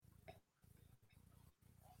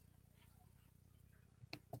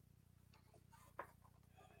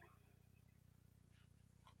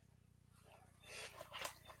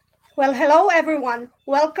Well, hello everyone.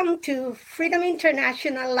 Welcome to Freedom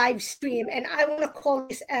International live stream. And I want to call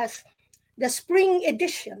this as the spring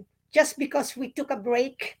edition, just because we took a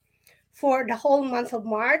break for the whole month of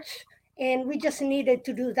March and we just needed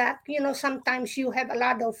to do that. Sometimes you have a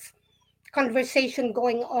lot of conversation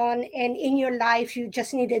going on, and in your life, you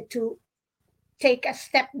just needed to take a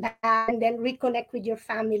step back and then reconnect with your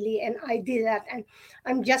family. And I did that. And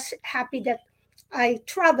I'm just happy that I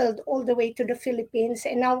traveled all the way to the Philippines,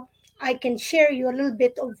 and now I can share you a little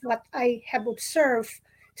bit of what I have observed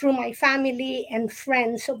through my family and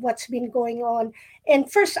friends of what's been going on.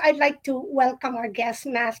 And first, I'd like to welcome our guest,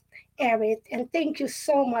 Matt Ehret. And thank you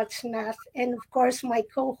so much, Matt. And of course, my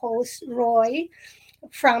co host, Roy,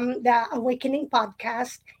 from the Awakening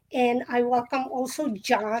podcast. And I welcome also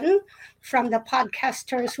John from the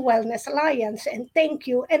Podcasters Wellness Alliance. And thank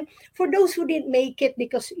you. And for those who didn't make it,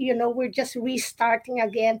 because we're just restarting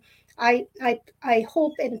again, I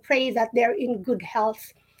hope and pray that they're in good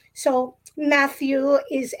health. So Matthew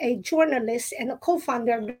is a journalist and a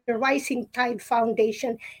co-founder of the Rising Tide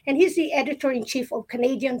Foundation, and he's the editor-in-chief of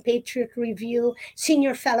Canadian Patriot Review,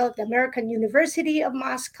 senior fellow at the American University of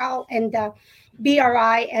Moscow, and the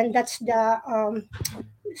BRI, and that's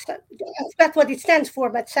what it stands for,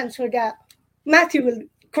 but stands for the, Matthew will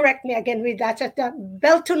correct me again with that, at the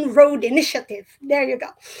Belton Road Initiative. There you go.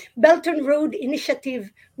 Belton Road Initiative,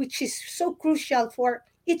 which is so crucial for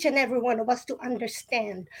each and every one of us to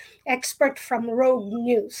understand. Expert from Rogue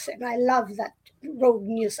News, and I love that Rogue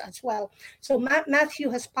News as well. So Matthew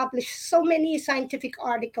has published so many scientific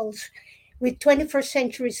articles with 21st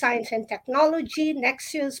Century Science and Technology,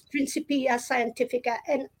 Nexus, Principia Scientifica,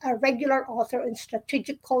 and a regular author in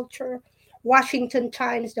Strategic Culture, Washington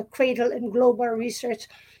Times, The Cradle and Global Research.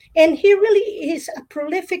 And he really is a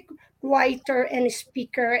prolific writer and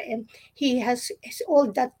speaker, and he has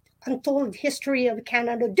all that untold history of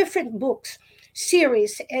Canada, different books,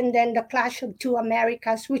 series, and then The Clash of Two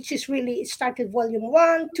Americas, which is really, it started volume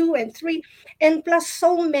one, two, and three, and plus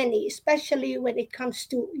so many, especially when it comes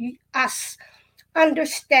to us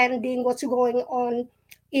understanding what's going on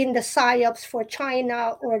in the psyops for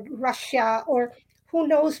China or Russia, or who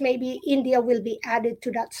knows, maybe India will be added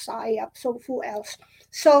to that psyop. So who else?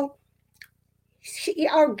 So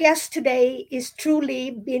our guest today is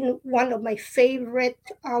truly been one of my favorite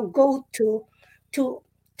go to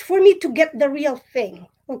for me to get the real thing.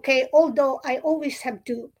 Okay, although I always have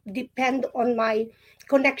to depend on my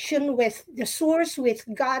connection with the source, with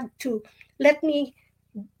God, to let me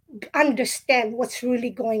understand what's really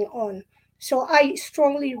going on. So I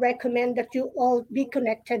strongly recommend that you all be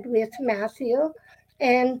connected with Matthew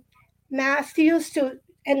and Matthew.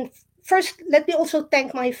 And first, let me also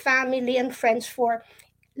thank my family and friends for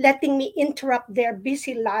letting me interrupt their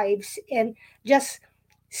busy lives and just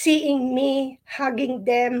seeing me, hugging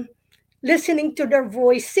them, listening to their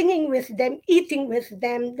voice, singing with them, eating with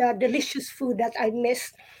them the delicious food that I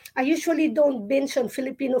miss. I usually don't binge on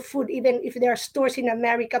Filipino food, even if there are stores in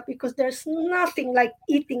America, because there's nothing like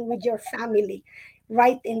eating with your family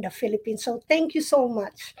right in the Philippines. So thank you so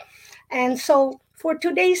much. And so for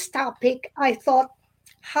today's topic, I thought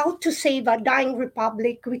how to save a dying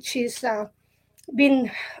republic, which is been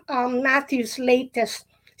Matthew's latest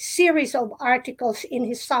series of articles in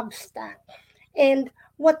his Substack. And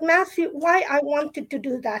why I wanted to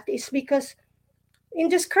do that is because in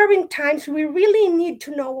these current times, we really need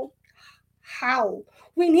to know how.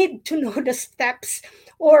 We need to know the steps,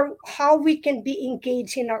 or how we can be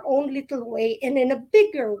engaged in our own little way and in a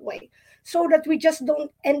bigger way, so that we just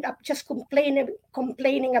don't end up just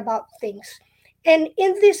complaining about things. And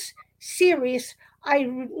in this series, I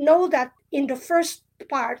know that in the first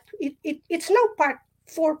part, it's now part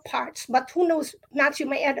four parts, but who knows, Matthew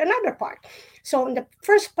may add another part. So in the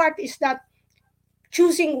first part is that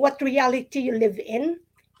choosing what reality you live in.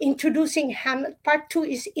 Part two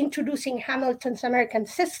is introducing Hamilton's American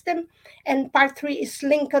system, and part three is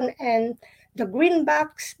Lincoln and the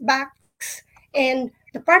Greenbacks, and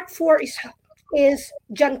the part four is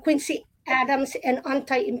John Quincy Adams and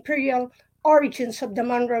anti-imperial origins of the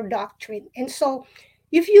Monroe Doctrine. And so,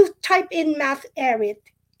 if you type in Math Erit,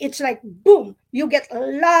 it's like boom, you get a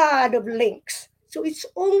lot of links. So it's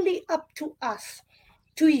only up to us,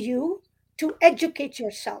 to you, to educate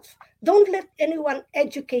yourself. Don't let anyone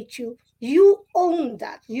educate you. You own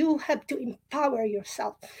that. You have to empower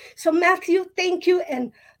yourself. So, Matthew, thank you.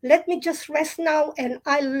 And let me just rest now, and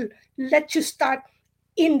I'll let you start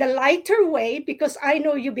in the lighter way, because I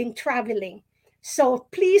know you've been traveling. So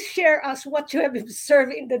please share us what you have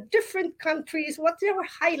observed in the different countries. What's your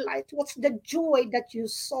highlight? What's the joy that you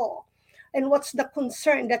saw? And what's the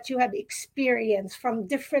concern that you have experienced from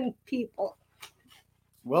different people?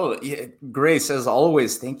 Well, yeah, Grace, as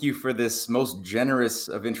always, thank you for this most generous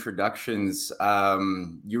of introductions.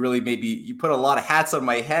 You really you put a lot of hats on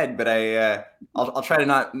my head, but I'll try to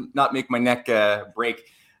not make my neck break.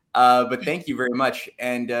 But thank you very much.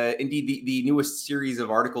 And indeed, the newest series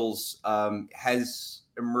of articles has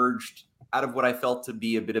emerged out of what I felt to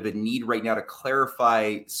be a bit of a need right now to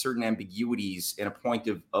clarify certain ambiguities in a point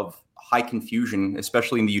of high confusion,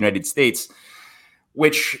 especially in the United States,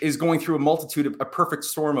 which is going through a multitude of a perfect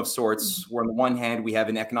storm of sorts, where on the one hand, we have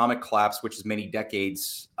an economic collapse, which is many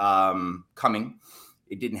decades coming.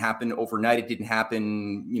 It didn't happen overnight. It didn't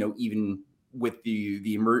happen, even with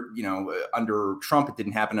under Trump. It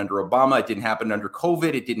didn't happen under Obama. It didn't happen under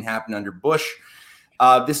COVID. It didn't happen under Bush.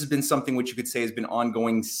 This has been something which you could say has been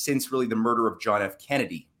ongoing since really the murder of John F.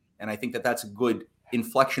 Kennedy. And I think that that's a good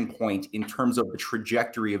inflection point in terms of the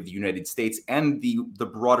trajectory of the United States and the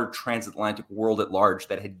broader transatlantic world at large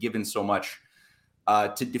that had given so much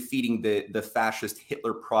to defeating the fascist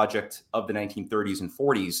Hitler project of the 1930s and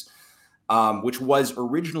 40s, which was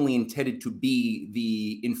originally intended to be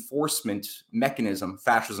the enforcement mechanism,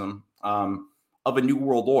 fascism, of a new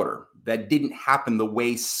world order that didn't happen the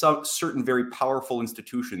way certain very powerful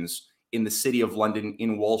institutions in the city of London,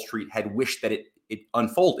 in Wall Street, had wished that it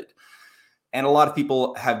unfolded. And a lot of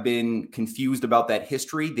people have been confused about that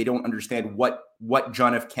history. They don't understand what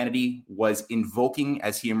John F. Kennedy was invoking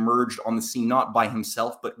as he emerged on the scene, not by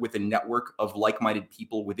himself, but with a network of like-minded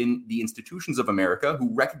people within the institutions of America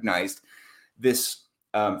who recognized this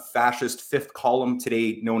fascist fifth column,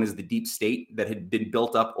 today known as the deep state, that had been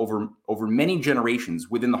built up over many generations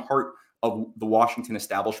within the heart of the Washington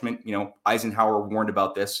establishment. Eisenhower warned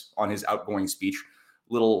about this on his outgoing speech.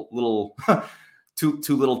 Little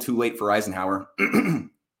too little, too late for Eisenhower.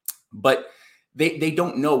 But they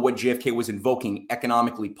don't know what JFK was invoking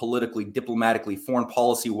economically, politically, diplomatically, foreign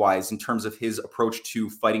policy-wise, in terms of his approach to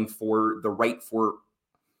fighting for the right for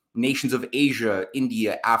nations of Asia,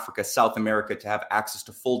 India, Africa, South America to have access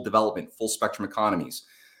to full development, full spectrum economies,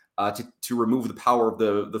 to remove the power of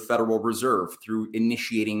the Federal Reserve through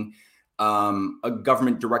initiating a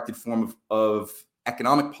government-directed form of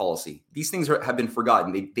economic policy. These things have been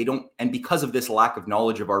forgotten. They don't, and because of this lack of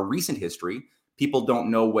knowledge of our recent history, people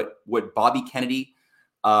don't know what Bobby Kennedy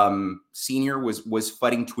Sr. was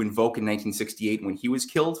fighting to invoke in 1968 when he was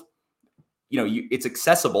killed. It's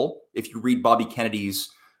accessible if you read Bobby Kennedy's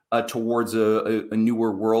Towards a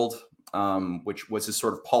Newer World, which was his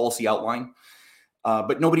sort of policy outline.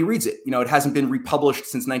 But nobody reads it. It hasn't been republished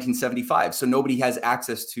since 1975, so nobody has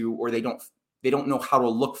access to, or they don't know how to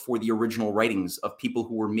look for the original writings of people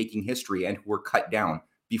who were making history and who were cut down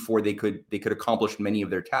before they could accomplish many of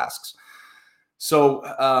their tasks. So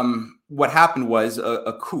what happened was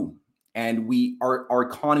a coup, and our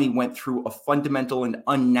economy went through a fundamental and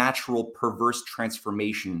unnatural, perverse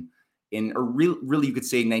transformation in really you could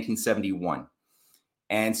say 1971.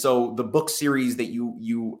 And so the book series that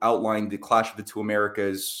you outlined, The Clash of the Two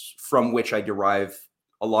Americas, from which I derive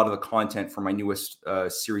a lot of the content for my newest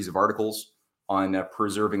series of articles on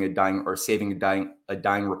preserving saving a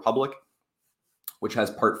dying republic, which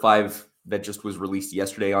has part 5 that just was released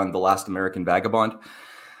yesterday on The Last American Vagabond.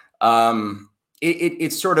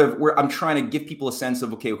 It's sort of where I'm trying to give people a sense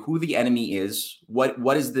of, okay, who the enemy is,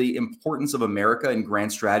 what is the importance of America in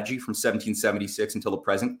grand strategy from 1776 until the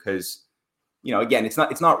present, because again, it's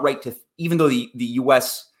not right to, even though the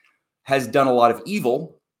U.S. has done a lot of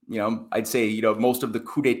evil, I'd say, most of the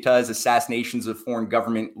coups d'etats, assassinations of foreign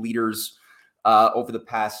government leaders over the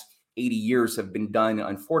past 80 years have been done,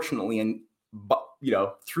 unfortunately, and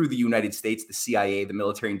through the United States, the CIA, the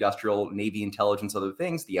military industrial, Navy intelligence, other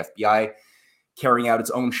things, the FBI carrying out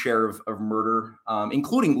its own share of murder,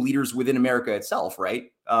 including leaders within America itself,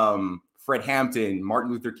 right? Fred Hampton,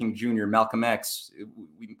 Martin Luther King Jr., Malcolm X,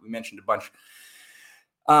 we mentioned a bunch.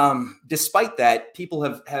 Despite that, people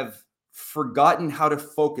have forgotten how to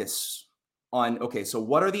focus on, okay, so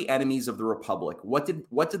what are the enemies of the Republic? What did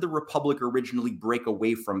the Republic originally break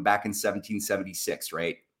away from back in 1776,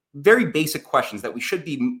 right? Very basic questions that we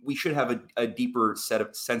should have a deeper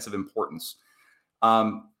sense of importance.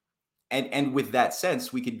 And with that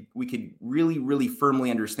sense, we could really, really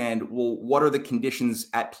firmly understand, well, what are the conditions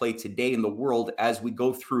at play today in the world as we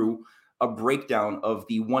go through a breakdown of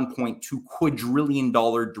the $1.2 quadrillion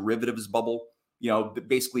derivatives bubble,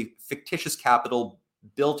 basically fictitious capital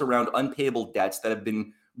built around unpayable debts that have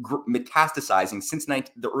been metastasizing since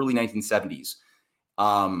the early 1970s,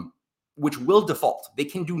 which will default. They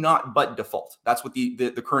can do not but default. That's what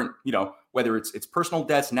the current, whether it's personal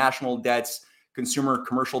debts, national debts, consumer,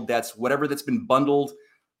 commercial debts, whatever that's been bundled,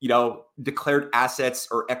 declared assets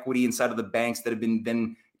or equity inside of the banks that have been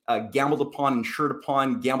then gambled upon, insured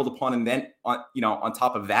upon, gambled upon, and then on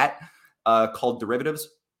top of that, called derivatives.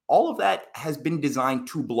 All of that has been designed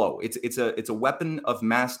to blow. It's a weapon of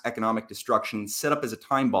mass economic destruction set up as a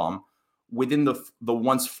time bomb within the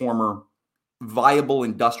once former viable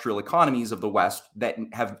industrial economies of the West that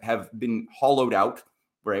have been hollowed out.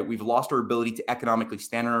 Right, we've lost our ability to economically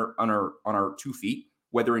stand on our 2 feet,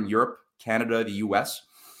 whether in Europe, Canada, the U.S.,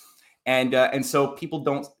 and so people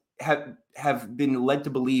don't have been led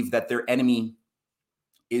to believe that their enemy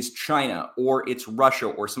is China, or it's Russia,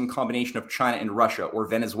 or some combination of China and Russia, or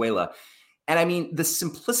Venezuela. And I mean, the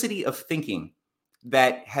simplicity of thinking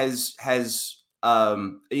that has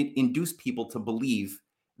induced people to believe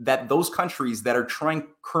that those countries that are trying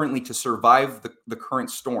currently to survive the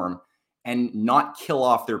current storm and not kill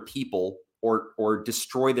off their people or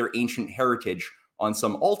destroy their ancient heritage on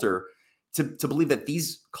some altar, to believe that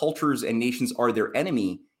these cultures and nations are their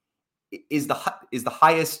enemy is the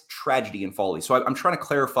highest tragedy and folly. So I'm trying to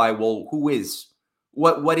clarify, well,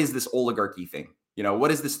 what is this oligarchy thing?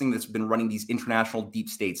 What is this thing that's been running these international deep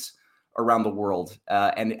states around the world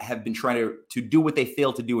and have been trying to do what they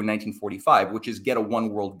failed to do in 1945, which is get a one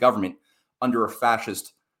world government under a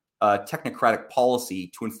fascist technocratic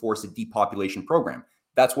policy to enforce a depopulation program.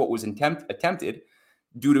 That's what was attempted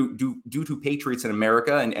due to patriots in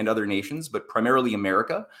America and other nations, but primarily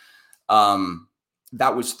America.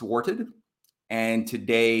 That was thwarted. And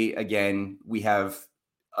today, again, we have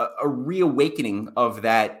a reawakening of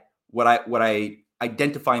that, what I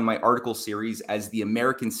identify in my article series as the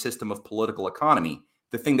American system of political economy,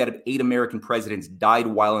 the thing that 8 American presidents died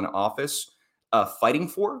while in office fighting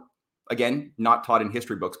for. Again, not taught in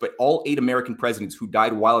history books, but all 8 American presidents who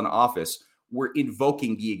died while in office were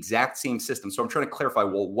invoking the exact same system. So I'm trying to clarify,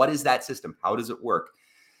 well, what is that system? How does it work?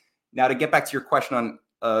 Now, to get back to your question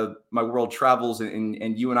on my world travels,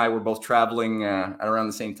 and you and I were both traveling at around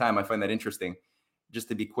the same time. I find that interesting. Just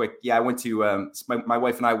to be quick, yeah, I went to, my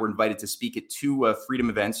wife and I were invited to speak at 2 freedom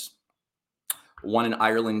events, one in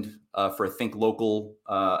Ireland for a Think Local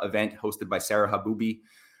event hosted by Sarah Haboubi,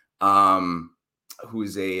 who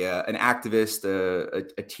is an activist,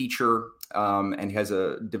 a teacher, and has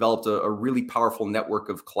developed a really powerful network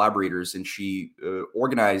of collaborators. And she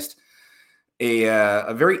organized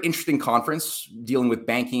a very interesting conference dealing with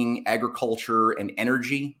banking, agriculture, and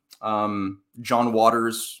energy. John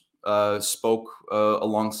Waters spoke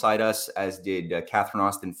alongside us, as did Catherine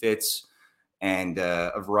Austin Fitz and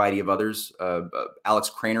a variety of others.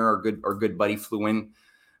 Alex Craner, our good buddy, flew in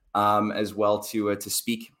as well to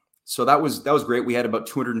speak. So that was great. We had about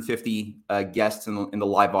 250 guests in the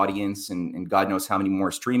live audience, and God knows how many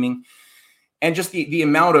more streaming. And just the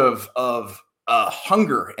amount of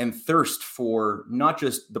hunger and thirst for not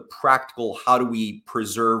just the practical, how do we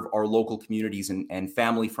preserve our local communities and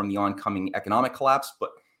family from the oncoming economic collapse,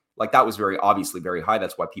 but like that was obviously very high.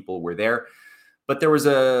 That's why people were there. But there was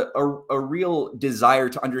a real desire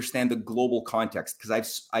to understand the global context,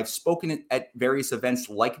 because I've spoken at various events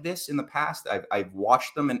like this in the past. I've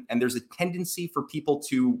watched them, and there's a tendency for people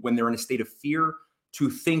to, when they're in a state of fear, to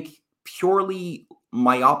think purely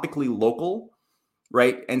myopically local,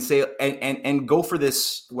 right? And say and go for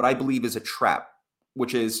this, what I believe is a trap,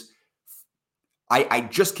 which is I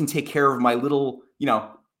just can take care of my little,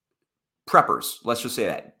 preppers. Let's just say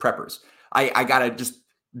that, preppers. I gotta just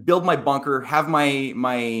build my bunker, have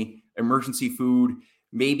my emergency food,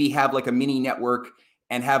 maybe have like a mini network,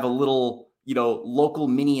 and have a little, local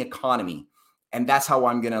mini economy. And that's how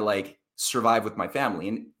I'm going to like survive with my family.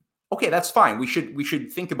 And okay, that's fine. We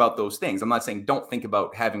should think about those things. I'm not saying don't think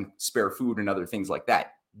about having spare food and other things like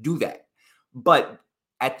that. Do that. But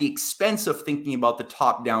at the expense of thinking about the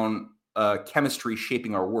top-down chemistry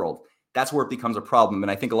shaping our world, that's where it becomes a problem.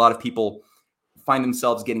 And I think a lot of people find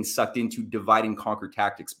themselves getting sucked into divide and conquer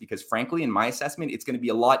tactics, because frankly, in my assessment, it's going to be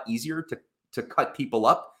a lot easier to cut people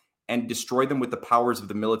up and destroy them with the powers of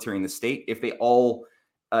the military and the state if they all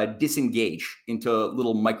disengage into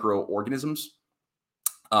little microorganisms,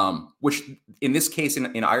 which in this case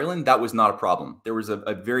in Ireland, that was not a problem. There was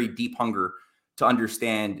a very deep hunger to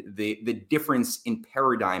understand the difference in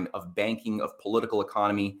paradigm of banking, of political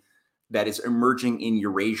economy that is emerging in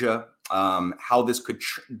Eurasia, how this could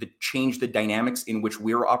change the dynamics in which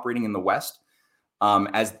we're operating in the West.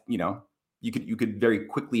 As you could very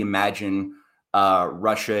quickly imagine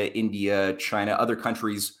Russia, India, China, other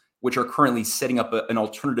countries which are currently setting up an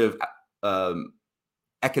alternative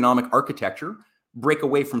economic architecture, break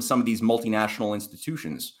away from some of these multinational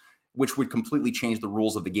institutions, which would completely change the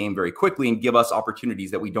rules of the game very quickly and give us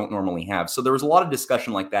opportunities that we don't normally have. So there was a lot of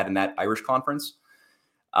discussion like that in that Irish conference.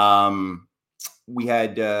 We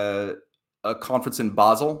had a conference in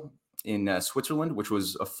Basel in Switzerland, which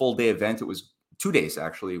was a full day event. It was 2 days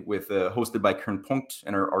actually, with hosted by Kern Punkt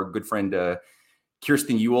and our good friend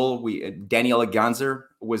Kirsten Ewell. Daniela Ganzer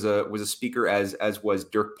was a speaker, as was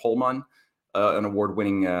Dirk Pollmann, an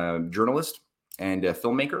award-winning journalist and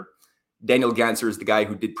filmmaker. Daniel Ganzer is the guy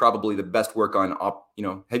who did probably the best work on,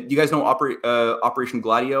 do you guys know Operation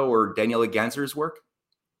Gladio or Daniela Ganzer's work?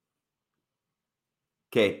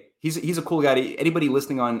 Okay, he's a cool guy. Anybody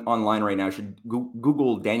listening online right now should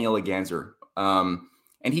Google Daniela Ganzer.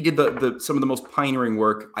 And he did some of the most pioneering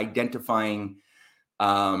work identifying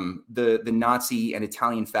the Nazi and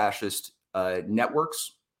Italian fascist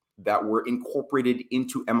networks that were incorporated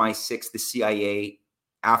into MI6, the CIA,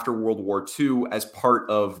 after World War II as part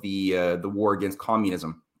of the war against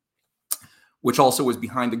communism, which also was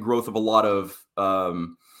behind the growth of a lot of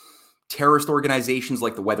terrorist organizations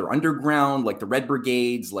like the Weather Underground, like the Red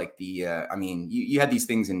Brigades, like you had these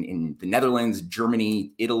things in the Netherlands,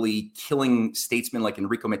 Germany, Italy, killing statesmen like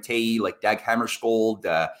Enrico Mattei, like Dag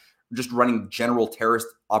Hammarskjöld, just running general terrorist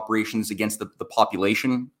operations against the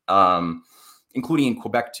population, including in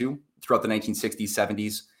Quebec too, throughout the 1960s,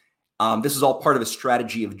 70s. This is all part of a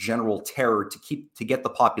strategy of general terror to get the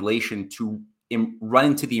population to run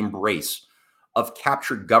into the embrace of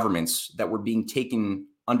captured governments that were being taken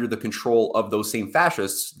under the control of those same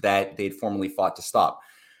fascists that they'd formerly fought to stop.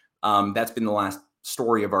 That's been the last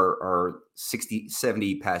story of our 60,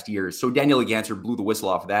 70 past years. So Daniel Ganzer blew the whistle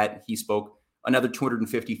off of that. He spoke. Another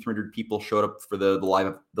 250, 300 people showed up for the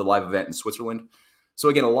live event in Switzerland. So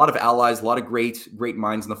again, a lot of allies, a lot of great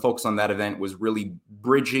minds, and the focus on that event was really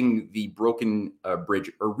bridging the broken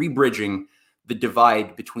bridge, or rebridging the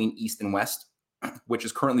divide between East and West, which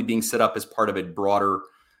is currently being set up as part of a broader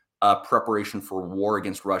preparation for war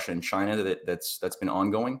against Russia and China that's been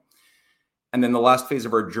ongoing. And then the last phase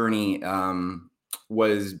of our journey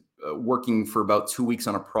was working for about 2 weeks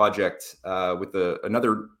on a project with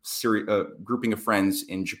another grouping of friends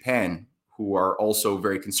in Japan, who are also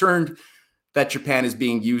very concerned that Japan is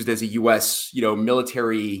being used as a U.S.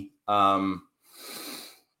 Military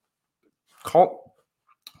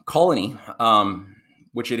colony,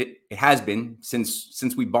 which it has been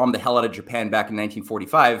since we bombed the hell out of Japan back in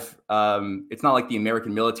 1945. It's not like the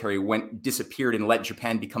American military disappeared and let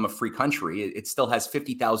Japan become a free country. It still has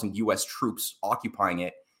 50,000 U.S. troops occupying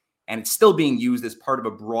it, and it's still being used as part of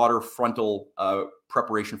a broader frontal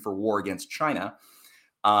preparation for war against China,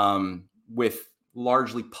 with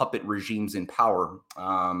largely puppet regimes in power.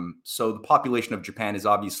 So the population of Japan is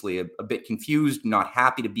obviously a bit confused, not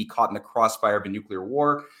happy to be caught in the crossfire of a nuclear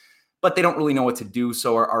war, but they don't really know what to do.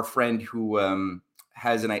 So our friend who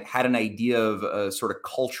had an idea of a sort of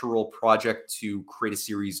cultural project to create a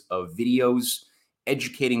series of videos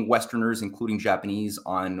educating Westerners, including Japanese,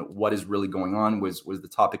 on what is really going on was the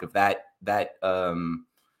topic of that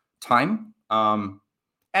time.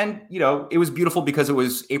 And it was beautiful because it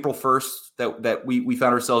was April 1st that we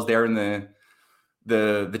found ourselves there in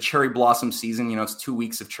the cherry blossom season. It's 2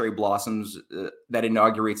 weeks of cherry blossoms that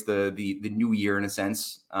inaugurates the new year in a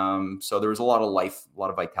sense. So there was a lot of life, a lot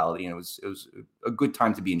of vitality, and it was a good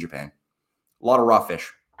time to be in Japan. A lot of raw fish.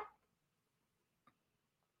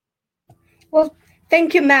 Well,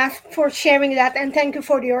 thank you, Matt, for sharing that, and thank you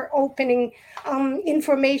for your opening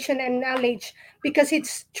information and knowledge, because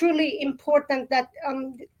it's truly important that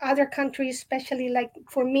other countries, especially like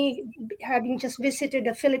for me, having just visited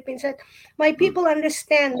the Philippines, that my people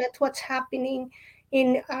understand that what's happening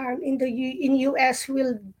in US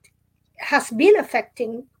has been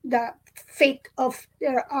affecting the fate of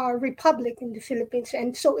the republic in the Philippines,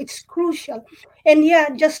 and so it's crucial. And yeah,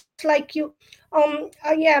 just like you,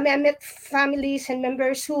 I met families and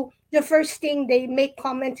members who the first thing they make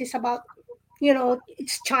comments is about,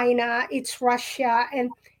 it's China, it's Russia,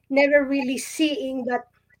 and never really seeing that.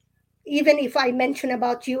 Even if I mention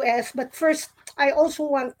about US, but first I also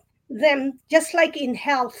want them, just like in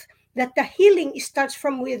health, that the healing starts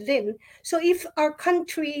from within. So if our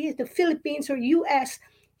country, the Philippines or US,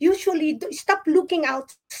 usually stop looking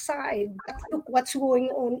outside, but look what's going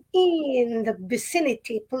on in the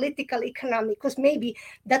vicinity, political, economic, because maybe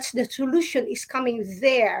that's the solution is coming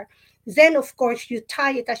there. Then of course you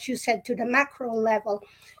tie it, as you said, to the macro level.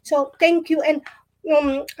 So thank you. And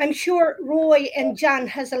I'm sure Roy and John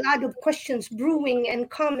has a lot of questions brewing and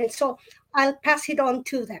comments, so I'll pass it on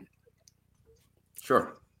to them.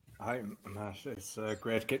 Sure. Hi, Matt. It's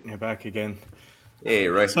great getting you back again. Hey,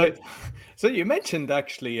 Roy. So you mentioned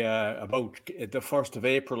actually about the 1st of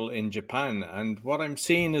April in Japan, and what I'm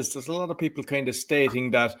seeing is there's a lot of people kind of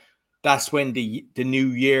stating that that's when the new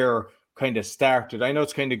year kind of started. I know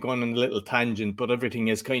it's kind of gone on a little tangent, but everything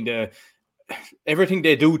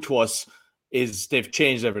they do to us is they've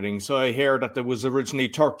changed everything. So I hear that there was originally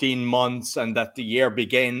 13 months and that the year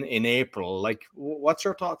began in April. Like, what's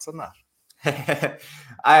your thoughts on that?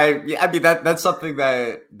 I mean that's something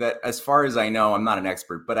that as far as I know, I'm not an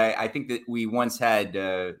expert, but I think that we once had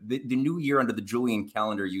the new year under the Julian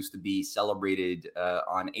calendar used to be celebrated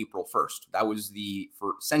on April 1st. That was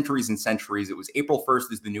for centuries and centuries. It was April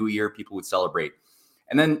 1st is the new year people would celebrate,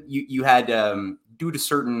 and then you had due to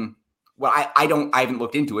certain I haven't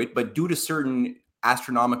looked into it, but due to certain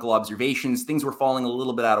astronomical observations, things were falling a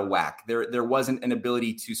little bit out of whack. There wasn't an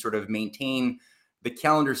ability to sort of maintain the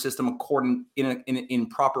calendar system in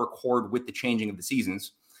proper accord with the changing of the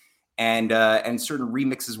seasons, and certain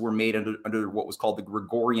remixes were made under what was called the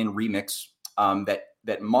Gregorian remix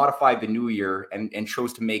that modified the new year and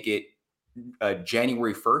chose to make it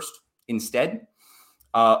January 1st instead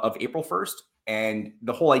of April 1st. And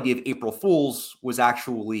the whole idea of April Fools was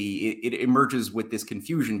actually it emerges with this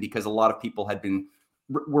confusion because a lot of people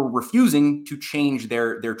were refusing to change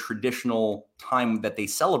their traditional time that they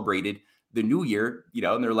celebrated the new year,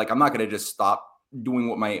 and they're like, I'm not going to just stop doing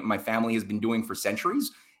what my family has been doing for centuries.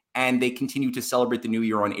 And they continue to celebrate the new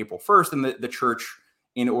year on April 1st. And the church,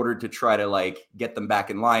 in order to try to like get them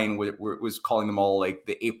back in line, was calling them all like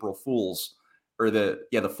the April Fools, or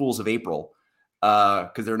the Fools of April,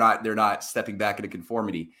 because they're not stepping back into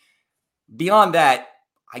conformity. Beyond that,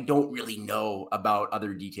 I don't really know about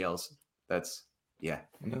other details.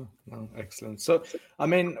 No, excellent. So, I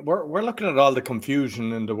mean, we're looking at all the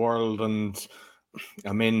confusion in the world, and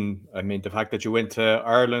I mean, the fact that you went to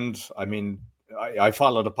Ireland. I mean, I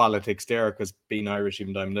follow the politics there because being Irish,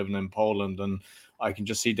 even though I'm living in Poland, and I can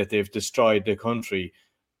just see that they've destroyed the country,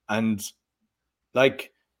 and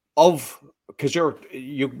like because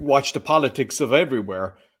you watch the politics of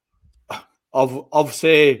everywhere of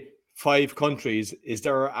say 5 countries. Is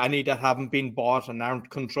there any that haven't been bought and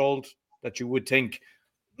aren't controlled? That you would think,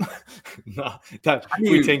 we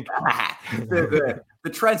think the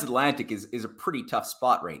transatlantic is a pretty tough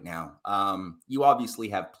spot right now. You obviously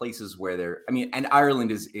have places where and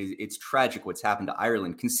Ireland it's tragic what's happened to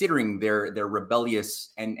Ireland, considering their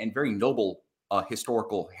rebellious and very noble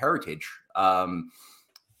historical heritage. Ireland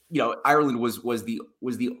was the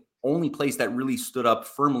only place that really stood up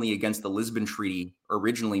firmly against the Lisbon Treaty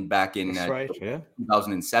originally back in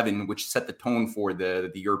 2007, which set the tone for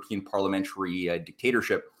the European parliamentary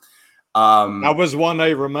dictatorship. That was one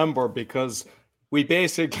I remember because we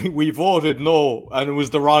voted no, and it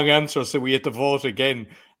was the wrong answer, so we had to vote again.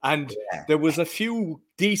 And there was a few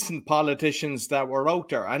decent politicians that were out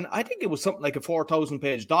there, and I think it was something like a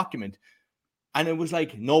 4,000-page document. And it was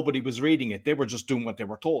like nobody was reading it. They were just doing what they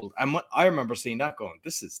were told. And I remember seeing that going,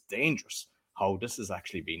 this is dangerous, how this is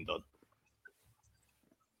actually being done.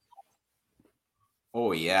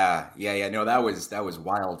 Oh, yeah. No, that was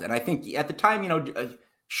wild. And I think at the time,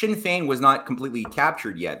 Sinn Féin was not completely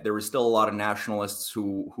captured yet. There was still a lot of nationalists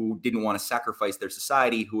who didn't want to sacrifice their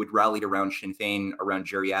society, who had rallied around Sinn Féin, around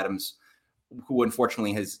Gerry Adams, who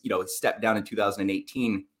unfortunately has, stepped down in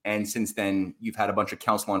 2018. And since then, you've had a bunch of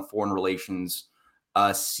Council on Foreign Relations,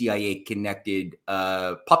 CIA-connected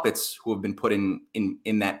puppets who have been put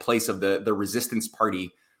in that place of the Resistance Party.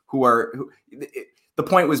 The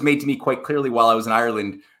point was made to me quite clearly while I was in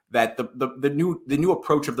Ireland that the new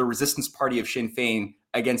approach of the Resistance Party of Sinn Féin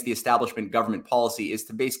against the establishment government policy is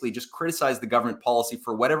to basically just criticize the government policy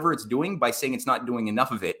for whatever it's doing by saying it's not doing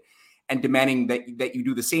enough of it, and demanding that you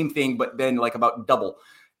do the same thing, but then like about double.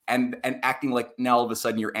 And acting like now all of a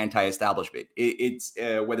sudden you're anti-establishment. It's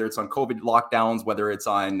whether it's on COVID lockdowns, whether it's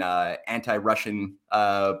on anti-Russian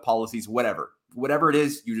policies, whatever it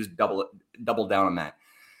is, you just double down on that.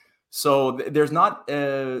 So there's not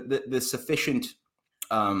the sufficient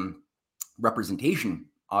representation,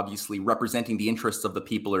 obviously, representing the interests of the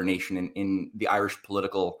people or nation in the Irish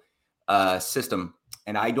political system.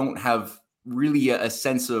 And I don't have really a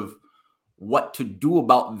sense of what to do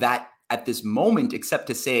about that at this moment, except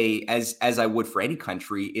to say, as I would for any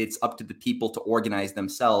country, it's up to the people to organize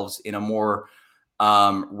themselves in a more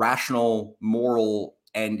rational, moral,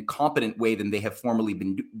 and competent way than they have formerly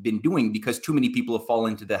been doing, because too many people have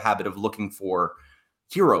fallen into the habit of looking for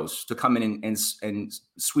heroes to come in and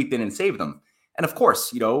sweep in and save them. And of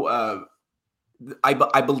course,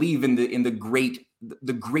 I believe in the great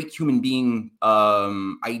human being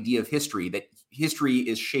idea of history, that history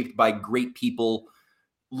is shaped by great people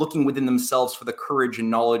looking within themselves for the courage and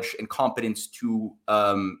knowledge and competence to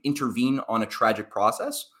intervene on a tragic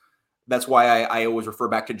process. That's why I always refer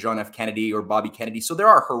back to John F. Kennedy or Bobby Kennedy. So there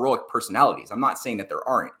are heroic personalities. I'm not saying that there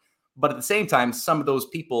aren't, but at the same time, some of those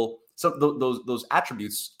people, those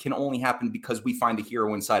attributes can only happen because we find the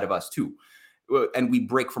hero inside of us too. and we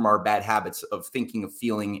break from our bad habits of thinking, of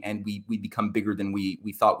feeling, and we become bigger than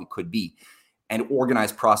we thought we could be, and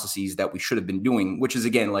organize processes that we should have been doing, which is,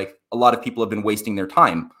 again, like a lot of people have been wasting their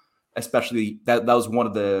time. Especially that was one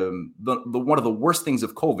of the worst things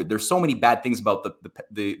of COVID. There's so many bad things about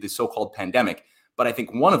the so-called pandemic, but I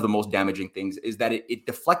think one of the most damaging things is that it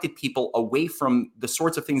deflected people away from the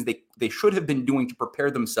sorts of things they should have been doing to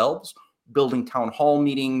prepare themselves, building town hall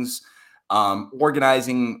meetings,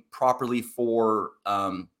 organizing properly for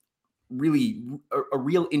really a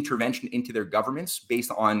real intervention into their governments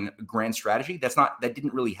based on grand strategy. That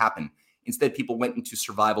didn't really happen. Instead, people went into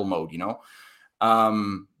survival mode,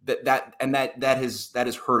 that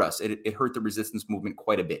has hurt us. It hurt the resistance movement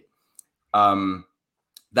quite a bit.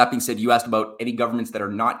 That being said, you asked about any governments that are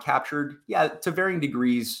not captured. Yeah, to varying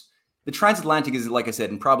degrees. The transatlantic is, like I said,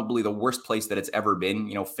 in probably the worst place that it's ever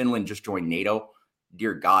been. Finland just joined NATO.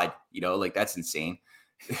 Dear God, like that's insane.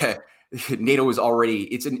 NATO is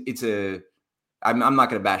already. I'm not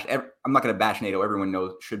going to bash NATO.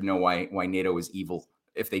 Everyone should know why NATO is evil.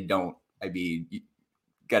 If they don't, you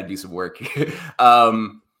got to do some work.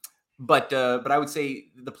 But I would say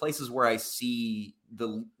the places where I see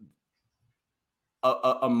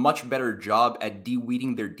a much better job at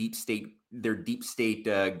de-weeding their deep state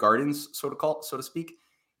gardens, so to speak,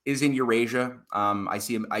 is in Eurasia. I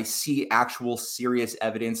see actual serious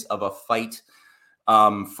evidence of a fight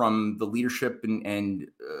from the leadership and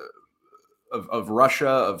of Russia,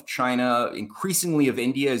 of China, increasingly of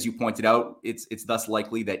India. As you pointed out, it's thus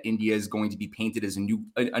likely that India is going to be painted as a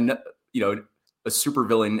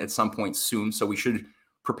supervillain at some point soon. So we should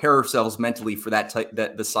prepare ourselves mentally for that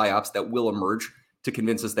the psyops that will emerge to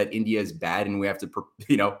convince us that India is bad, and we have to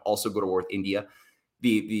also go to war with India.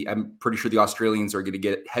 I'm pretty sure the Australians are going to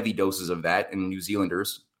get heavy doses of that, and New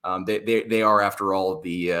Zealanders. They are, after all,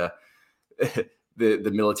 the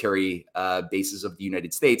military bases of the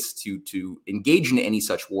United States to engage in any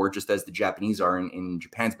such war, just as the Japanese are in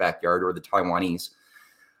Japan's backyard, or the Taiwanese.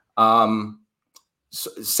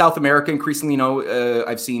 South America, increasingly,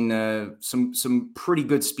 I've seen some pretty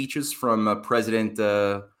good speeches from President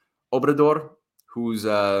Obrador, who's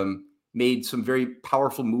made some very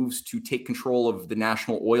powerful moves to take control of the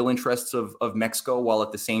national oil interests of Mexico, while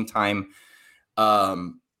at the same time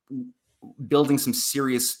building some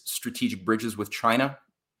serious strategic bridges with China,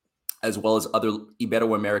 as well as other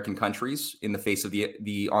Ibero-American countries in the face of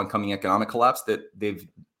the oncoming economic collapse that they've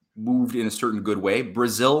moved in a certain good way.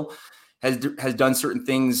 Brazil has done certain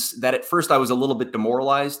things that at first I was a little bit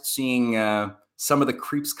demoralized, seeing some of the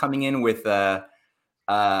creeps coming in with Lula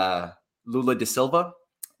da Silva.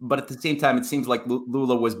 But at the same time, it seems like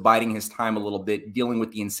Lula was biding his time a little bit, dealing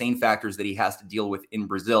with the insane factors that he has to deal with in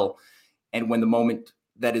Brazil. And when the moment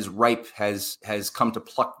that is ripe has come to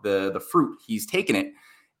pluck the fruit, he's taken it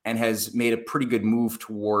and has made a pretty good move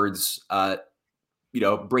towards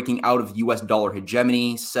breaking out of U.S. dollar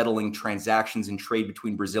hegemony, settling transactions and trade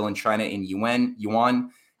between Brazil and China in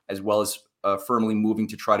yuan, as well as firmly moving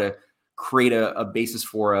to try to create a basis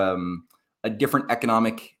for a different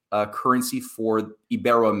economic currency for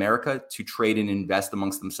Ibero-America to trade and invest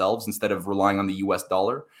amongst themselves instead of relying on the U.S.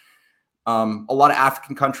 dollar. A lot of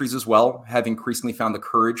African countries as well have increasingly found the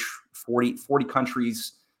courage. 40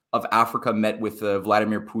 countries of Africa met with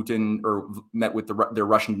Vladimir Putin, or met with their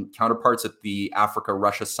Russian counterparts at the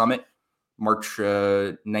Africa-Russia summit, March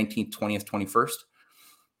 19th, 20th, 21st.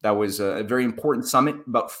 That was a very important summit.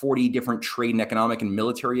 About 40 different trade and economic and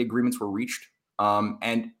military agreements were reached.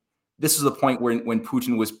 And this is the point when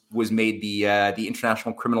Putin was made the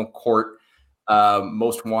International Criminal Court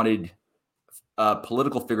most wanted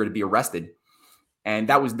political figure to be arrested. And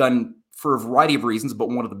that was done for a variety of reasons, but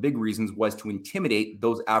one of the big reasons was to intimidate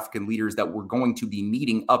those African leaders that were going to be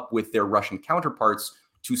meeting up with their Russian counterparts,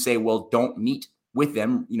 to say, well, don't meet with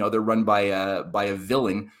them. They're run by a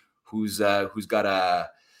villain who's got a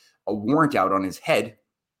warrant out on his head.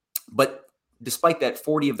 But despite that,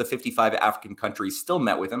 40 of the 55 African countries still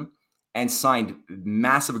met with him and signed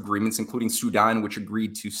massive agreements, including Sudan, which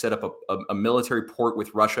agreed to set up a military port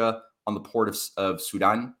with Russia on the port of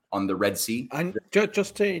Sudan on the Red Sea. And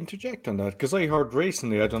just to interject on that, because I heard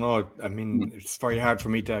recently, I don't know, I mean, it's very hard for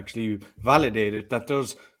me to actually validate it, that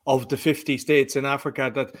there's, of the 50 states in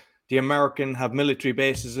Africa, that the American have military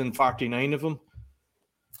bases in 49 of them.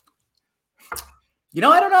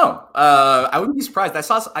 I don't know. I wouldn't be surprised. I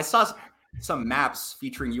saw some maps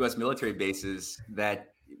featuring U.S. military bases that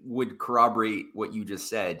would corroborate what you just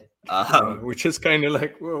said. Which is kind of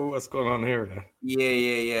like, whoa, what's going on here?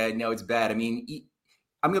 Yeah. No, it's bad. I mean,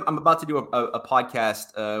 I'm about to do a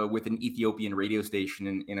podcast with an Ethiopian radio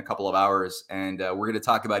station in a couple of hours, and we're going to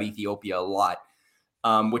talk about Ethiopia a lot.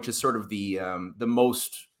 which is sort of the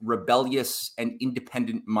most rebellious and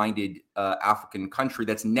independent-minded African country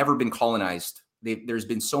that's never been colonized. There's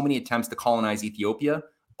been so many attempts to colonize Ethiopia,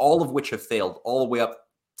 all of which have failed, all the way up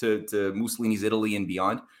to Mussolini's Italy and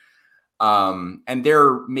beyond. And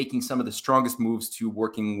they're making some of the strongest moves to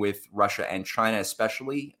working with Russia and China,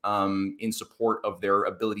 especially in support of their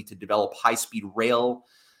ability to develop high-speed rail,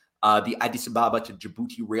 the Addis Ababa to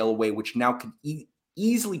Djibouti railway, which now could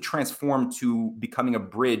easily transform to becoming a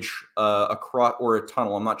bridge across, or a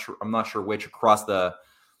tunnel. I'm not sure which, across the.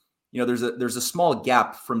 There's a small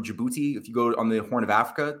gap from Djibouti if you go on the Horn of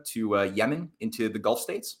Africa to Yemen into the Gulf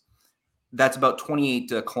states. That's about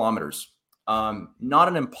 28 kilometers. Not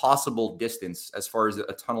an impossible distance as far as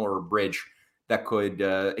a tunnel or a bridge that could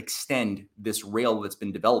extend this rail that's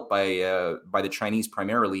been developed by the Chinese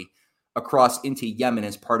primarily across into Yemen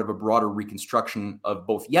as part of a broader reconstruction of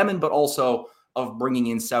both Yemen, but also of bringing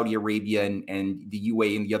in Saudi Arabia and the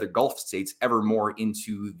UAE and the other Gulf states ever more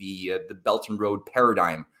into the Belt and Road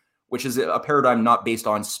paradigm, which is a paradigm not based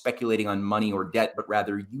on speculating on money or debt, but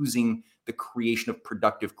rather using the creation of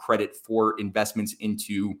productive credit for investments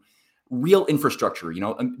into real infrastructure,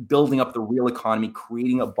 building up the real economy,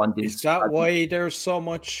 creating abundance. Is that why there's so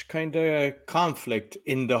much kind of conflict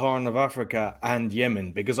in the Horn of Africa and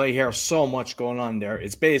Yemen? Because I hear so much going on there.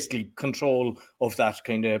 It's basically control of that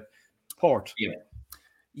kind of port.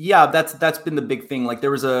 Yeah, that's been the big thing. Like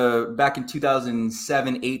there was back in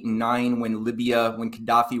 2007, 8, and 9 when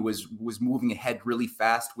Gaddafi was moving ahead really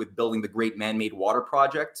fast with building the Great Man-Made Water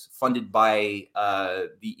Project, funded by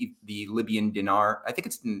the Libyan dinar. I think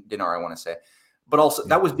it's dinar, I want to say, but also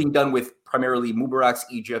that was being done with primarily Mubarak's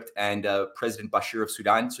Egypt and President Bashir of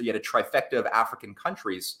Sudan. So you had a trifecta of African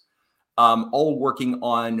countries, all working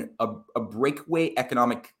on a breakaway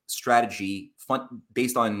economic strategy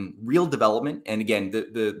based on real development. And again,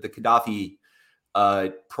 the Gaddafi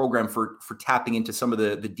program for tapping into some of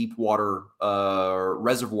the deep water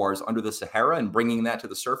reservoirs under the Sahara and bringing that to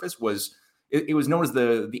the surface was known as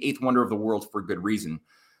the eighth wonder of the world for good reason.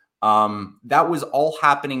 That was all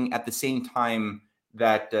happening at the same time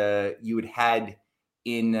that you had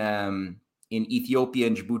in Ethiopia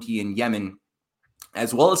and Djibouti and Yemen,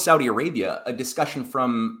 as well as Saudi Arabia, a discussion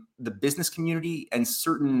from the business community and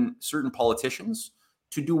certain politicians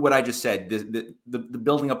to do what I just said, the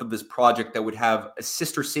building up of this project that would have a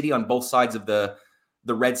sister city on both sides of the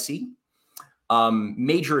Red Sea,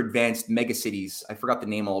 major advanced megacities. I forgot the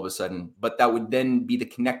name all of a sudden, but that would then be the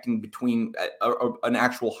connecting between an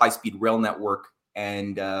actual high-speed rail network,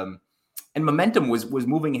 and momentum was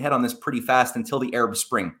moving ahead on this pretty fast until the Arab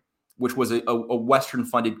Spring, which was a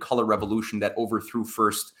Western-funded color revolution that overthrew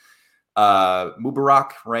first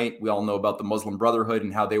Mubarak, right? We all know about the Muslim Brotherhood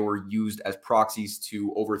and how they were used as proxies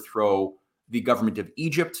to overthrow the government of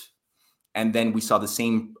Egypt. And then we saw the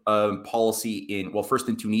same policy first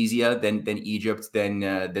in Tunisia, then Egypt,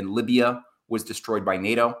 then Libya was destroyed by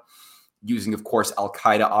NATO, using, of course,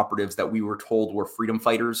 Al-Qaeda operatives that we were told were freedom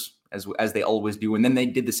fighters, as they always do. And then they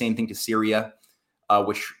did the same thing to Syria,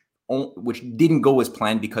 which didn't go as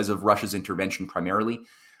planned because of Russia's intervention primarily.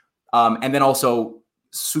 And then also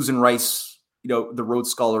Susan Rice, the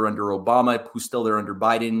Rhodes Scholar under Obama, who's still there under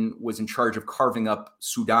Biden, was in charge of carving up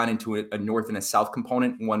Sudan into a north and a south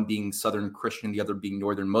component, one being Southern Christian, the other being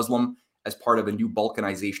Northern Muslim, as part of a new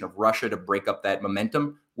Balkanization of Russia to break up that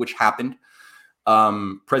momentum, which happened.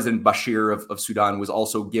 President Bashir of Sudan was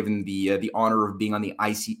also given the honor of being on the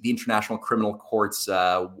the International Criminal Court's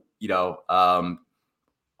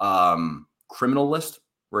criminal list,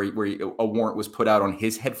 where a warrant was put out on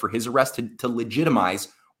his head for his arrest to legitimize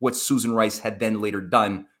what Susan Rice had then later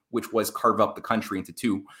done, which was carve up the country into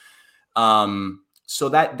two. So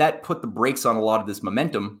that put the brakes on a lot of this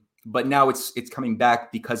momentum. But now it's coming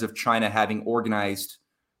back because of China having organized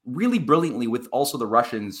really brilliantly with also the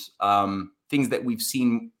Russians, things that we've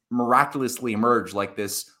seen miraculously emerge, like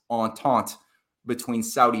this entente between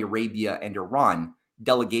Saudi Arabia and Iran,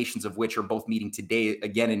 delegations of which are both meeting today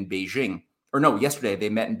again in Beijing. Or no, yesterday they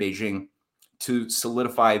met in Beijing to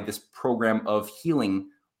solidify this program of healing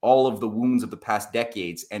all of the wounds of the past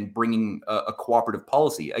decades and bringing a cooperative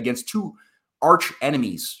policy against two arch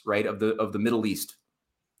enemies, right, of the Middle East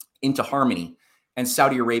into harmony. And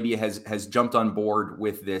Saudi Arabia has jumped on board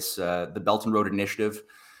with this the Belt and Road Initiative,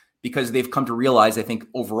 because they've come to realize, I think,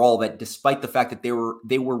 overall, that despite the fact that they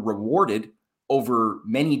were rewarded over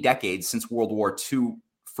many decades since World War II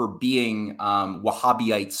for being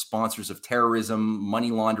Wahhabite sponsors of terrorism, money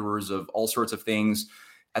launderers of all sorts of things,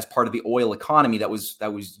 as part of the oil economy that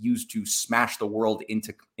was used to smash the world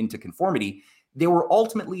into conformity, they were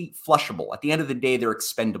ultimately flushable. At the end of the day, they're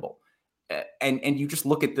expendable. and you just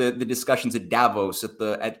look at the discussions at Davos,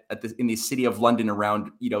 in the city of London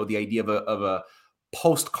around, the idea of a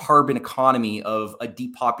post-carbon economy, of a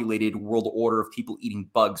depopulated world order of people eating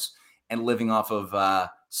bugs and living off of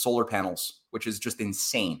solar panels, which is just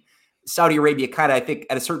insane. Saudi Arabia kind of, I think,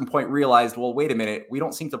 at a certain point realized, well, wait a minute, we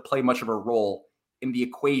don't seem to play much of a role in the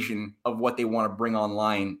equation of what they want to bring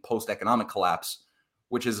online post-economic collapse,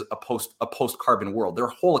 which is a post-carbon world. Their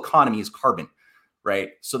whole economy is carbon, right?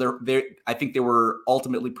 So I think they were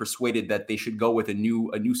ultimately persuaded that they should go with a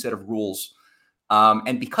new set of rules,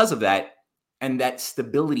 and because of that, and that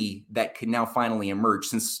stability that can now finally emerge,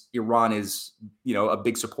 since Iran is, a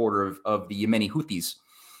big supporter of the Yemeni Houthis.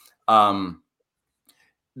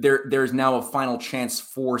 There's now a final chance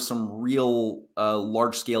for some real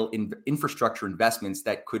large-scale infrastructure investments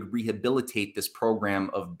that could rehabilitate this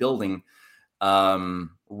program of building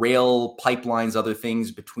rail pipelines, other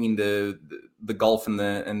things between the Gulf and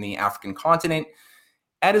the African continent,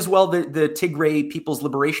 and as well the Tigray People's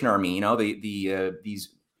Liberation Army. These,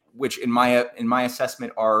 which in my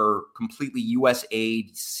assessment are completely U.S.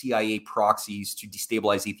 aid, CIA proxies to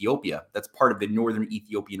destabilize Ethiopia. That's part of the northern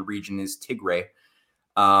Ethiopian region, is Tigray.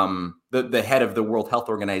 The head of the World Health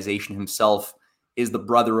Organization himself is the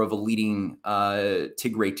brother of a leading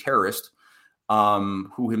Tigray terrorist,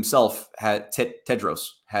 who himself Tedros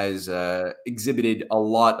has exhibited a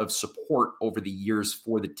lot of support over the years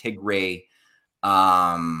for the Tigray.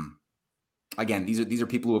 Again, these are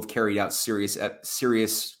people who have carried out serious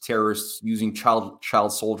terrorists using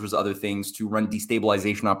child soldiers, other things, to run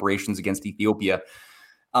destabilization operations against Ethiopia.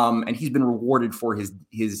 And he's been rewarded for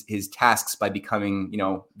his tasks by becoming,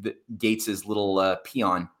 Gates's little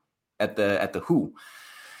peon at the WHO.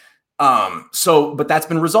 But that's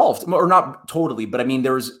been resolved, or not totally, but I mean,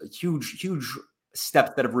 there was huge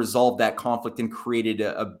steps that have resolved that conflict and created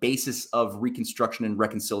a basis of reconstruction and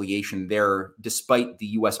reconciliation there, despite the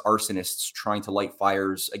U.S. arsonists trying to light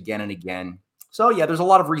fires again and again. So yeah, there's a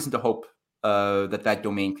lot of reason to hope that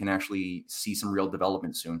domain can actually see some real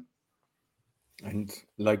development soon. And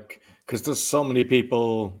because there's so many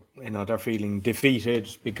people, they're feeling defeated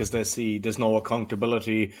because they see there's no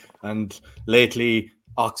accountability. And lately,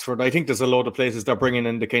 Oxford, I think there's a lot of places they're bringing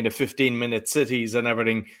in the kind of 15-minute cities and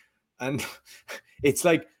everything. And it's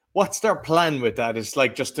like, what's their plan with that? It's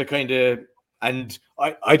like just to kind of, and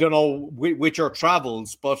I don't know which are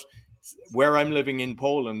travels, but where I'm living in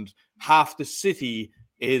Poland, half the city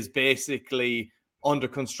is basically under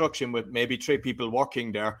construction with maybe 3 people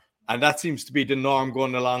working there. And that seems to be the norm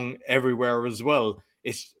going along everywhere as well.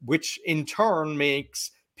 Which in turn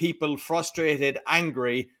makes people frustrated,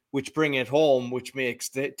 angry, which bring it home, which makes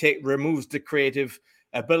removes the creative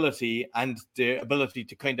ability and the ability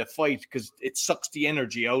to kind of fight, because it sucks the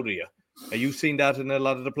energy out of you. Are you seeing that in a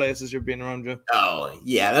lot of the places you've been around, Joe? Oh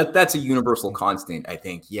yeah, that's a universal constant, I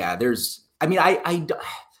think. Yeah, I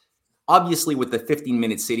obviously with the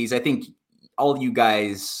 15-minute cities, I think all of you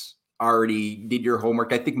guys already did your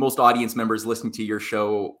homework. I think most audience members listening to your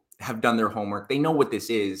show have done their homework. They know what this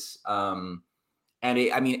is. And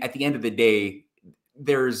at the end of the day,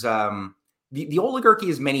 there's the oligarchy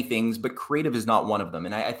is many things, but creative is not one of them.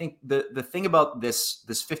 And I think the thing about this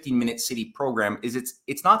 15-minute city program is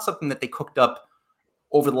it's not something that they cooked up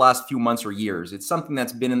over the last few months or years. It's something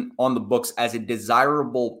that's been on the books as a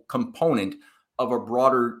desirable component of a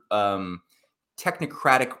broader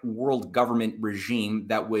technocratic world government regime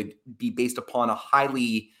that would be based upon a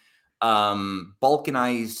highly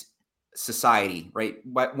Balkanized society, right?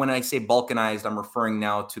 When I say Balkanized, I'm referring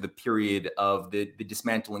now to the period of the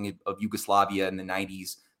dismantling of Yugoslavia in the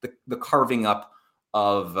 90s, the carving up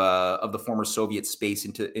of the former Soviet space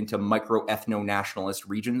into micro ethno-nationalist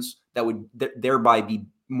regions that would thereby be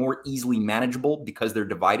more easily manageable because they're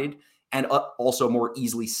divided, and also more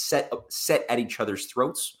easily set at each other's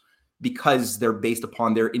throats because they're based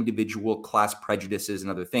upon their individual class prejudices and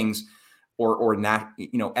other things, or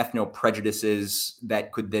ethno prejudices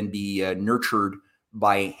that could then be nurtured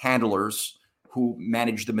by handlers who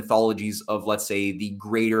manage the mythologies of, let's say, the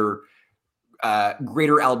greater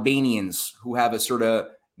Albanians, who have a sort of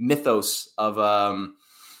mythos of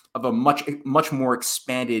a much more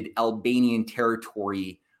expanded Albanian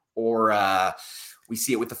territory, or we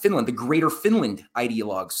see it with the greater Finland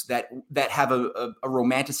ideologues that have a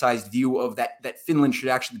romanticized view of that Finland should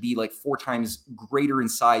actually be like 4 times greater in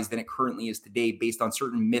size than it currently is today, based on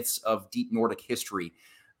certain myths of deep Nordic history,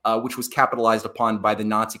 which was capitalized upon by the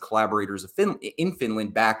Nazi collaborators in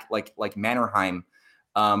Finland back, like Mannerheim,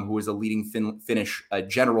 who was a leading Finnish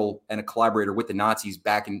general and a collaborator with the Nazis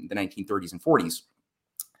back in the 1930s and 40s.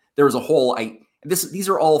 There was a whole these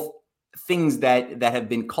are all things that have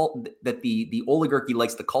been that the oligarchy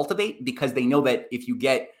likes to cultivate, because they know that if you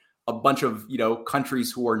get a bunch of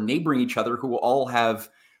countries who are neighboring each other, who all have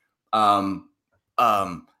um,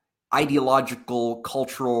 ideological,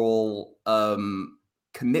 cultural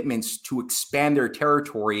commitments to expand their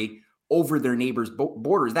territory over their neighbors'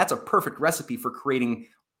 borders, that's a perfect recipe for creating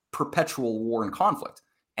perpetual war and conflict.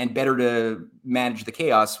 And better to manage the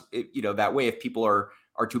chaos, that way, if people are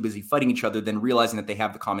too busy fighting each other than realizing that they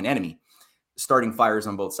have the common enemy, starting fires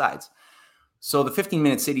on both sides. So the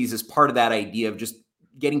 15-minute cities is part of that idea of just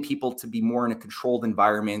getting people to be more in a controlled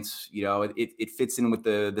environment. It fits in with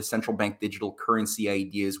the central bank digital currency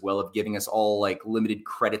idea as well, of giving us all like limited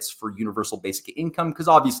credits for universal basic income, because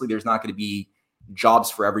obviously there's not going to be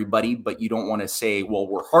jobs for everybody, but you don't want to say, well,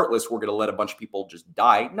 we're heartless, we're going to let a bunch of people just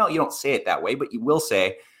die. No, you don't say it that way, but you will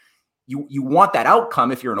say you want that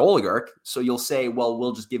outcome if you're an oligarch. So you'll say, well,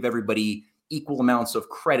 we'll just give everybody equal amounts of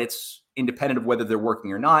credits independent of whether they're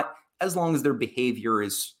working or not, as long as their behavior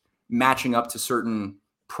is matching up to certain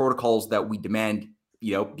protocols that we demand,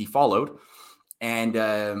 be followed. And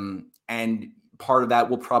part of that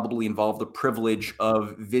will probably involve the privilege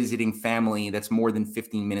of visiting family that's more than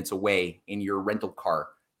 15 minutes away in your rental car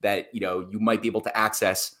that, you might be able to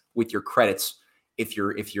access with your credits if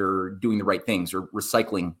you're doing the right things or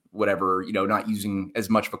recycling whatever, not using as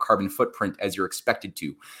much of a carbon footprint as you're expected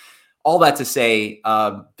to. All that to say,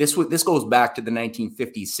 this goes back to the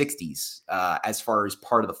 1950s, 60s as far as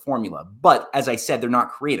part of the formula. But as I said, they're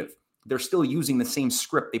not creative. They're still using the same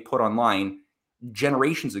script they put online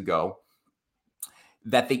generations ago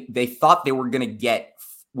that they thought they were going to get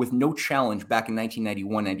with no challenge back in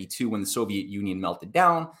 1991, 92 when the Soviet Union melted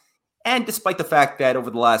down. And despite the fact that over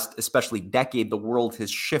the last, especially decade, the world has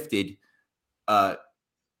shifted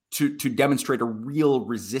to demonstrate a real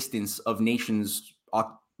resistance of nations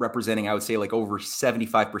representing, I would say, like over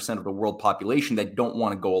 75% of the world population that don't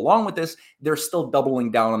want to go along with this, they're still doubling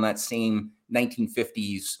down on that same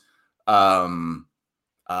 1950s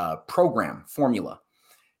program formula.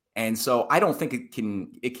 And so I don't think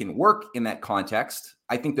it can work in that context.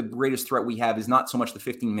 I think the greatest threat we have is not so much the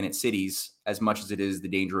 15-minute cities as much as it is the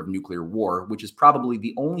danger of nuclear war, which is probably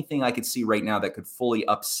the only thing I could see right now that could fully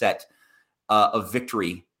upset a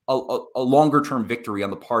victory, a longer-term victory on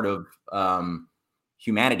the part of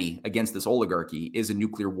humanity against this oligarchy is a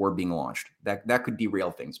nuclear war being launched. That could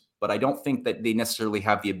derail things. But I don't think that they necessarily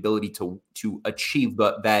have the ability to achieve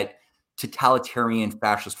that totalitarian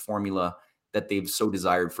fascist formula that they've so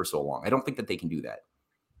desired for so long. I don't think that they can do that.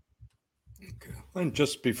 And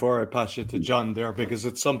just before I pass you to John there, because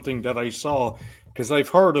it's something that I saw, because I've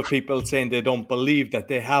heard of people saying they don't believe that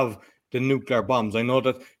they have the nuclear bombs. I know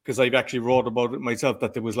that because I've actually wrote about it myself,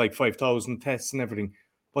 that there was like 5,000 tests and everything.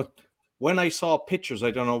 But when I saw pictures,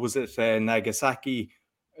 I don't know, was it Nagasaki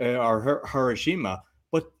or Hiroshima?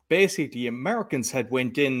 But basically, Americans had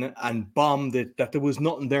went in and bombed it, that there was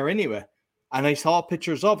nothing there anyway. And I saw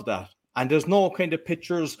pictures of that. And there's no kind of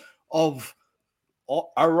pictures of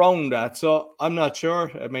around that. So I'm not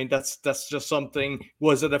sure. I mean, that's just something.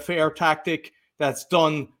 Was it a fair tactic that's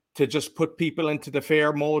done to just put people into the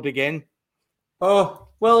fear mode again? Oh,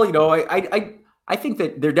 well, I think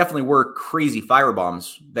that there definitely were crazy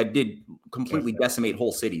firebombs that did completely decimate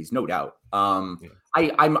whole cities, no doubt. I'm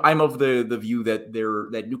of the view that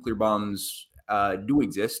that nuclear bombs do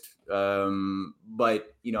exist,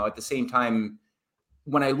 but at the same time,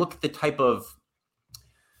 when I look at the type of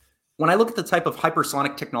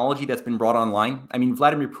hypersonic technology that's been brought online, I mean,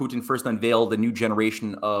 Vladimir Putin first unveiled a new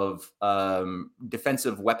generation of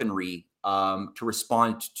defensive weaponry to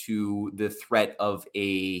respond to the threat of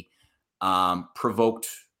a provoked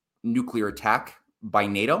nuclear attack by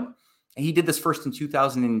NATO. And he did this first in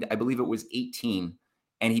 2000, and I believe it was 18.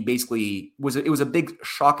 And he basically it was a big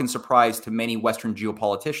shock and surprise to many Western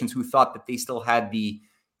geopoliticians who thought that they still had the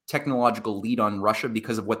technological lead on Russia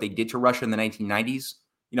because of what they did to Russia in the 1990s.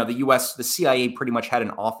 The US, the CIA pretty much had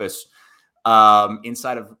an office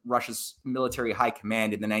inside of Russia's military high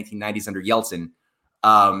command in the 1990s under Yeltsin.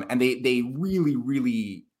 And they really,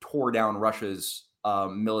 really tore down Russia's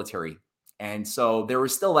military. And so there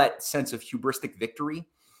was still that sense of hubristic victory.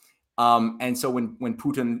 And so when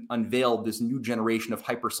Putin unveiled this new generation of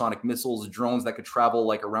hypersonic missiles, drones that could travel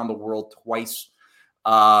like around the world twice,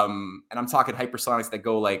 and I'm talking hypersonics that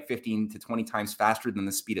go like 15 to 20 times faster than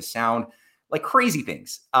the speed of sound, like crazy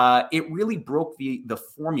things. It really broke the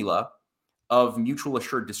formula of mutual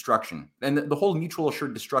assured destruction. And the whole mutual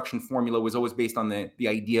assured destruction formula was always based on the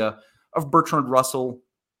idea of Bertrand Russell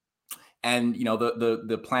and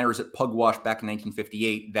the planners at Pugwash back in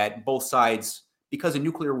 1958, that both sides, because a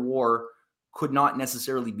nuclear war could not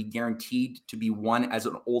necessarily be guaranteed to be won as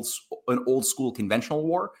an old school conventional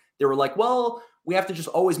war. They were like, well, we have to just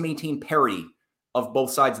always maintain parity of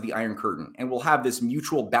both sides of the Iron Curtain, and we'll have this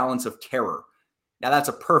mutual balance of terror. Now, that's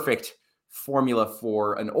a perfect formula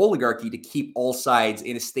for an oligarchy to keep all sides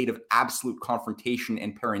in a state of absolute confrontation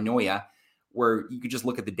and paranoia, where you could just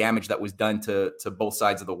look at the damage that was done to both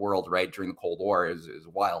sides of the world, right, during the Cold War is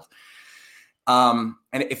wild. And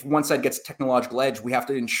if one side gets a technological edge, we have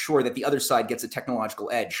to ensure that the other side gets a technological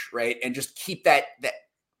edge, right? And just keep that.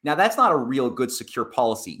 Now, that's not a real good secure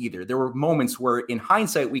policy either. There were moments where, in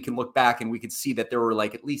hindsight, we can look back and we could see that there were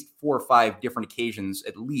like at least 4 or 5 different occasions,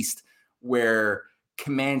 at least, where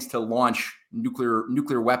commands to launch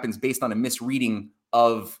nuclear weapons based on a misreading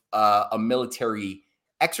of a military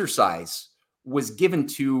exercise was given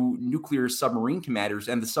to nuclear submarine commanders.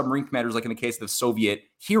 And the submarine commanders, like in the case of the Soviet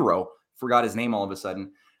hero, forgot his name all of a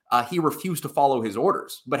sudden, he refused to follow his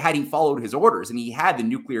orders. But had he followed his orders and he had the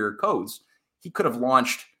nuclear codes, he could have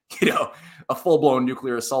launched, a full-blown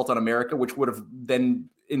nuclear assault on America, which would have then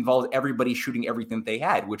involved everybody shooting everything they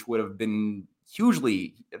had, which would have been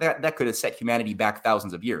hugely, that could have set humanity back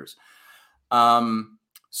thousands of years.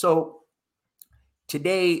 So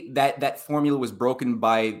today, that formula was broken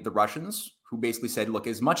by the Russians, who basically said, look,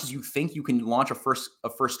 as much as you think you can launch a first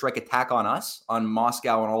strike attack on us, on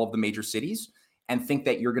Moscow and all of the major cities, and think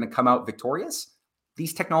that you're going to come out victorious,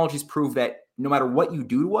 these technologies prove that no matter what you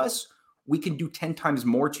do to us, we can do 10 times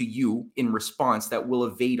more to you in response that will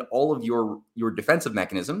evade all of your defensive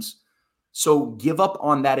mechanisms. So give up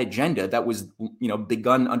on that agenda that was,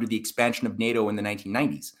 begun under the expansion of NATO in the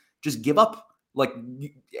 1990s. Just give up.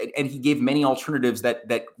 And he gave many alternatives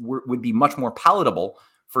that would be much more palatable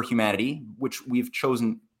for humanity, which we've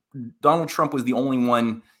chosen. Donald Trump was the only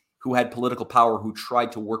one who had political power who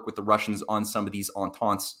tried to work with the Russians on some of these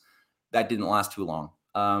ententes. That didn't last too long.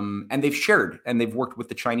 And they've shared and they've worked with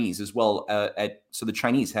the Chinese as well. So the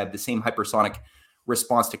Chinese have the same hypersonic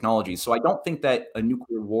response technologies. So I don't think that a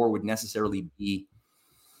nuclear war would necessarily be,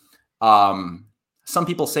 some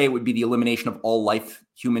people say it would be the elimination of all life,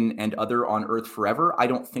 human and other, on Earth forever. I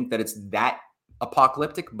don't think that it's that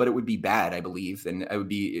apocalyptic, but it would be bad, I believe. And it'd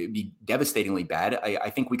be devastatingly bad. I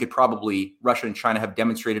think we could probably, Russia and China have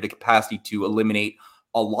demonstrated a capacity to eliminate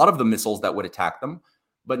a lot of the missiles that would attack them,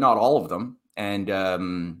 but not all of them. And,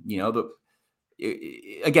 again,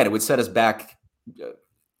 it would set us back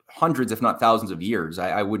hundreds, if not thousands of years.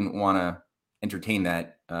 I wouldn't want to entertain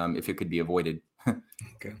that if it could be avoided.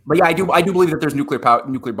 Okay. But yeah, I do believe that there's nuclear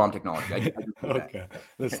bomb technology. I do okay.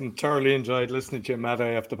 Listen, thoroughly enjoyed listening to you, Matt. I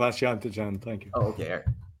have to pass you on to John. Thank you. Oh, okay. Eric.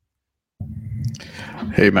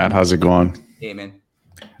 Hey, Matt, how's it going? Hey, man.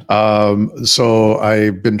 So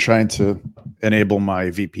I've been trying to enable my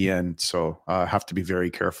VPN, so I have to be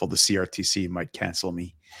very careful. The CRTC might cancel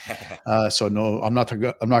me. So no, I'm not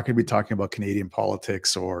going to be talking about Canadian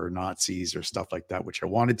politics or Nazis or stuff like that, which I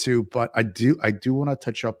wanted to, but I do want to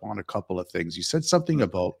touch up on a couple of things. You said something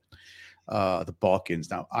about the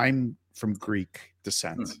Balkans. Now, I'm from Greek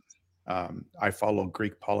descent. I follow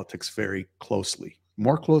Greek politics very closely,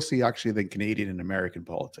 more closely actually than Canadian and American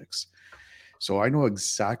politics. So I know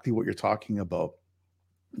exactly what you're talking about.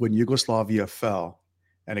 When Yugoslavia fell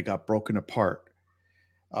and it got broken apart,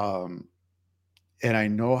 and I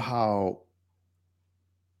know how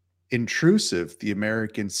intrusive the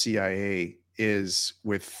American CIA is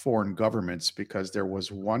with foreign governments, because there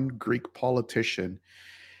was one Greek politician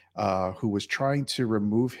who was trying to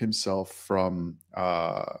remove himself from,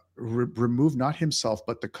 remove not himself,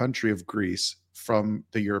 but the country of Greece from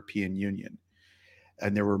the European Union.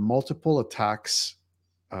 And there were multiple attacks,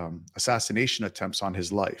 assassination attempts on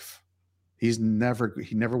his life. He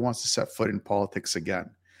never wants to set foot in politics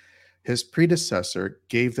again. His predecessor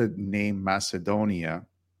gave the name Macedonia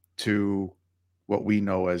to what we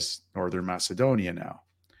know as Northern Macedonia now.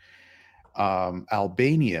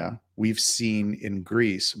 Albania, we've seen in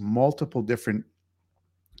Greece multiple different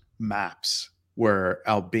maps where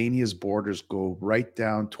Albania's borders go right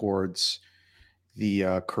down towards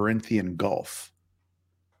the Corinthian Gulf.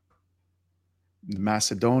 The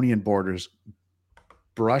Macedonian borders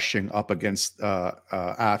brushing up against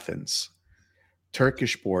Athens.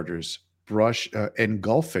 Turkish borders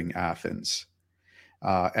engulfing Athens.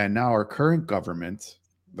 And now our current government,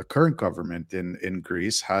 in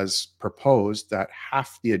Greece, has proposed that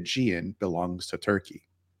half the Aegean belongs to Turkey.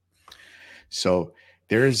 So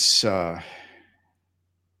there's, and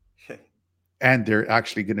they're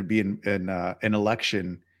actually going to be in an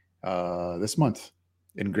election this month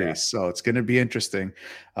in Greece. Yeah. So it's going to be interesting.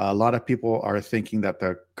 A lot of people are thinking that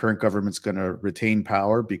the current government's going to retain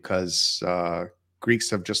power because Greeks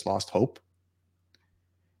have just lost hope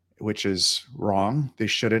which is wrong. They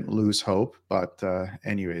shouldn't lose hope. But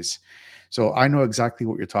anyways, so I know exactly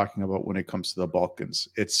what you're talking about when it comes to the Balkans.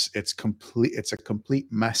 It's complete. It's a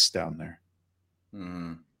complete mess down there.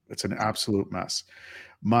 Mm. It's an absolute mess.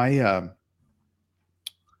 My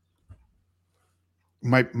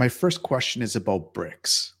my first question is about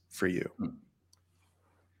BRICS for you. Mm.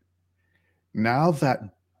 Now that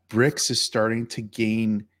BRICS is starting to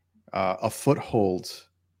gain a foothold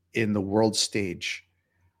in the world stage,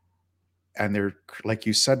 and they're, like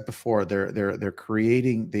you said before, they're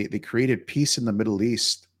creating, they created peace in the Middle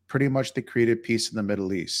East. Pretty much, they created peace in the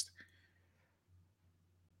Middle East.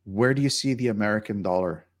 Where do you see the American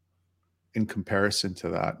dollar in comparison to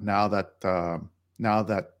that? Now that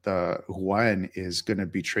yuan is going to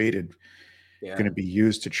be traded, going to be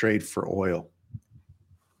used to trade for oil.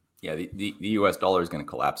 Yeah, the U.S. dollar is going to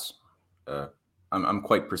collapse. I'm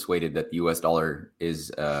quite persuaded that the U.S. dollar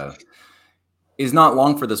is not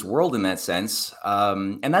long for this world in that sense,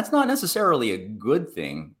 and that's not necessarily a good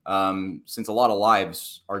thing, since a lot of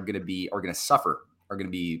lives are going to suffer, are going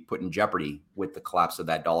to be put in jeopardy with the collapse of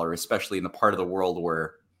that dollar, especially in the part of the world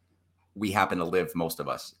where we happen to live, most of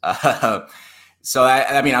us. So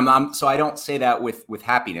I mean, so I don't say that with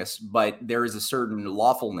happiness, but there is a certain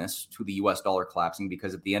lawfulness to the U.S. dollar collapsing,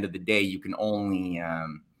 because at the end of the day, you can only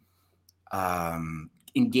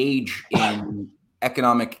engage in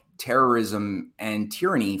economic terrorism and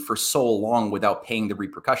tyranny for so long without paying the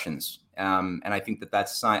repercussions. And I think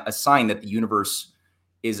that's a sign that the universe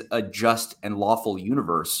is a just and lawful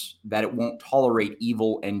universe, that it won't tolerate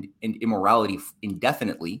evil and immorality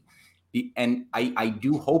indefinitely. And I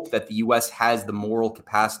do hope that the U.S. has the moral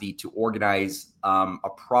capacity to organize a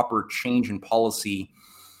proper change in policy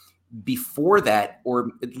before that,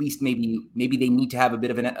 or at least maybe they need to have a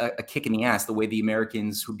bit of a kick in the ass, the way the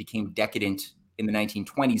Americans who became decadent in the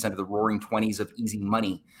 1920s under the Roaring '20s of easy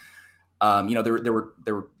money. There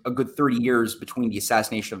were a good 30 years between the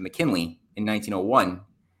assassination of McKinley in 1901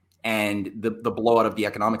 and the blowout of the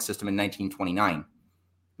economic system in 1929.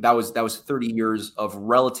 That was 30 years of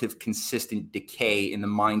relative consistent decay in the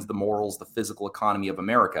minds, the morals, the physical economy of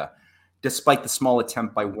America, despite the small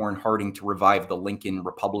attempt by Warren Harding to revive the Lincoln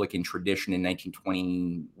Republican tradition in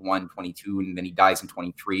 1921, 22, and then he dies in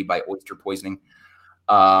 23 by oyster poisoning.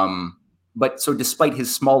 But so despite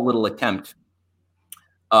his small little attempt,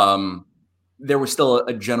 there was still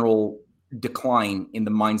a general decline in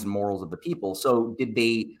the minds and morals of the people. So did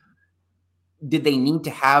they need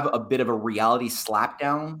to have a bit of a reality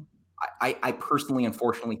slapdown? I personally,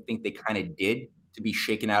 unfortunately, think they kind of did, to be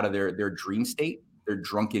shaken out of their dream state, their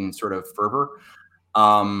drunken sort of fervor.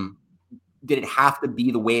 Did it have to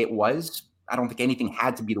be the way it was? I don't think anything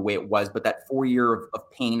had to be the way it was, but that 4 year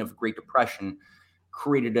of pain of Great Depression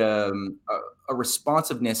created a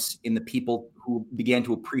responsiveness in the people who began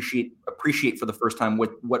to appreciate for the first time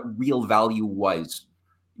what real value was.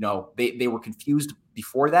 They were confused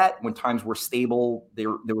before that. When times were stable, there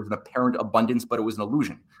was an apparent abundance, but it was an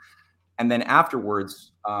illusion. And then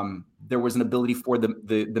afterwards, there was an ability for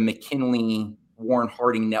the McKinley, Warren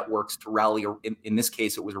Harding networks to rally. In this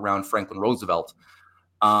case, it was around Franklin Roosevelt.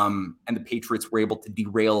 And the Patriots were able to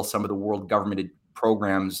derail some of the world government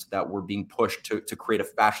programs that were being pushed to create a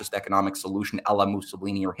fascist economic solution a la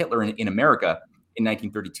Mussolini or Hitler in America in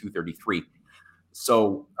 1932-33.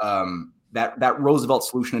 So that Roosevelt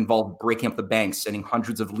solution involved breaking up the banks, sending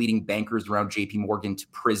hundreds of leading bankers around JP Morgan to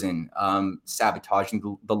prison,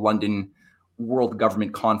 sabotaging the London World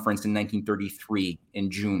Government Conference in 1933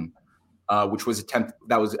 in June, which was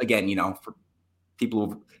that was, again, for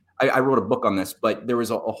people who, I wrote a book on this, but there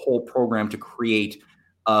was a whole program to create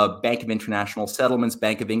a Bank of International Settlements,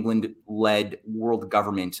 Bank of England-led world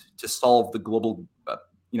government to solve the global,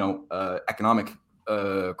 economic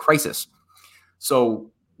crisis.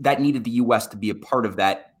 So that needed the U.S. to be a part of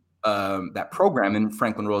that program, and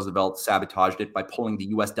Franklin Roosevelt sabotaged it by pulling the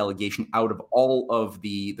U.S. delegation out of all of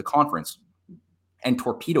the conference and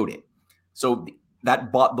torpedoed it. So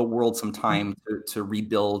that bought the world some time to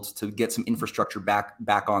rebuild, to get some infrastructure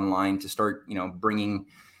back online, to start bringing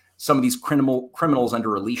some of these criminals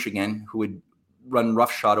under a leash again, who would run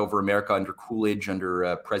roughshod over America under Coolidge,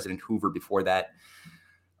 under President Hoover before that.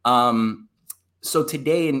 So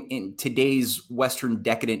today, in today's Western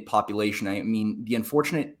decadent population, I mean, the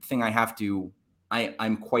unfortunate thing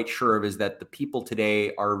I'm quite sure of is that the people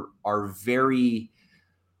today are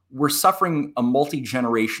we're suffering a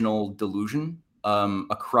multi-generational delusion,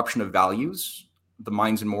 a corruption of values. The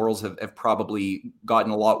minds and morals have probably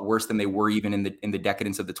gotten a lot worse than they were even in the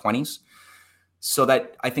decadence of the 20s. So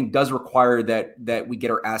that I think does require that we get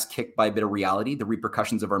our ass kicked by a bit of reality. The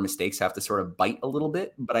repercussions of our mistakes have to sort of bite a little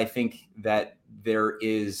bit. But I think that there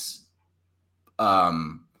is a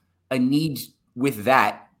need with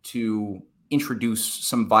that to introduce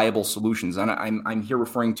some viable solutions. And I'm here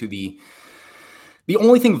referring to the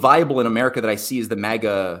only thing viable in America that I see is the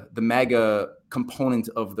MAGA component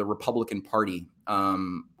of the Republican Party,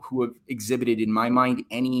 who have exhibited, in my mind,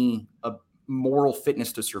 any moral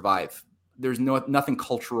fitness to survive. There's nothing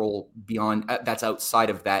cultural beyond that's outside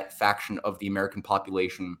of that faction of the American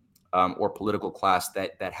population or political class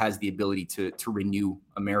that has the ability to renew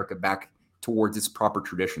America back towards its proper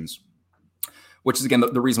traditions. Which is, again,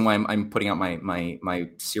 the reason why I'm putting out my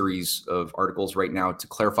series of articles right now to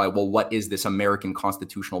clarify, well, what is this American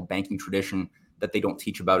constitutional banking tradition that they don't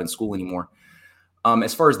teach about in school anymore?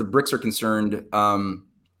 As far as the BRICS are concerned,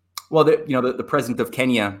 the president of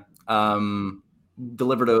Kenya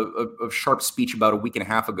delivered a sharp speech about a week and a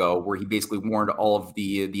half ago where he basically warned all of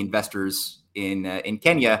the investors in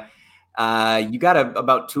Kenya, you got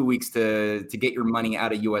about 2 weeks to get your money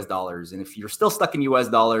out of US dollars. And if you're still stuck in US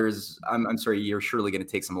dollars, I'm sorry, you're surely going to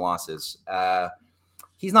take some losses.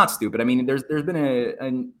 He's not stupid. I mean, there's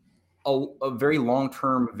been a very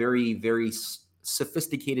long-term, very, very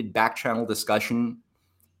sophisticated back channel discussion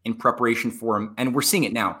in preparation for, and we're seeing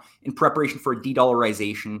it now, in preparation for a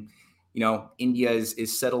de-dollarization. India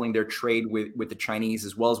is settling their trade with the Chinese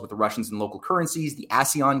as well as with the Russians in local currencies. The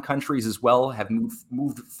ASEAN countries as well have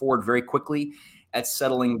moved forward very quickly at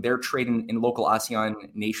settling their trade in local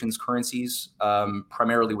ASEAN nations' currencies,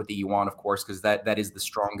 primarily with the yuan, of course, because that is the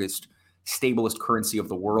strongest, stablest currency of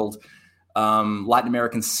the world. Latin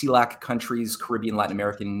American CELAC countries, Caribbean, Latin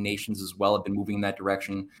American nations as well have been moving in that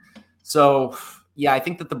direction. So yeah, I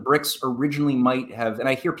think that the BRICS originally might have, and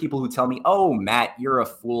I hear people who tell me, oh, Matt, you're a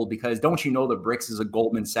fool because don't you know the BRICS is a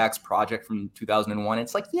Goldman Sachs project from 2001?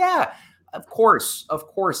 It's like, yeah, of course.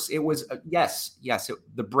 It was, yes,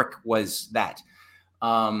 the BRIC was that.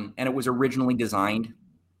 And it was originally designed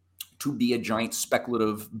to be a giant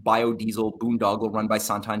speculative biodiesel boondoggle run by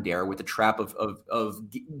Santander with a trap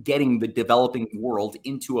of getting the developing world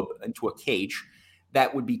into a cage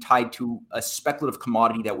that would be tied to a speculative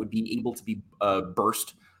commodity that would be able to be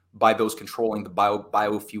burst by those controlling the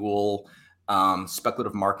biofuel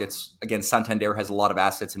speculative markets. Again, Santander has a lot of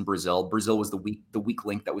assets in Brazil. Brazil was the weak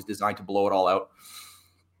link that was designed to blow it all out.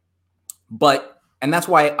 And that's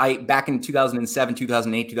why I, back in 2007,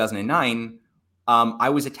 2008, 2009, I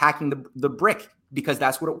was attacking the BRIC because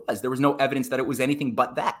that's what it was. There was no evidence that it was anything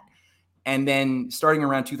but that. And then starting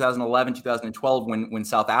around 2011, 2012, when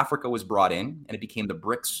South Africa was brought in and it became the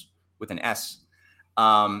BRICS with an S,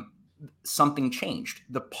 something changed.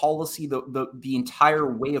 The policy, the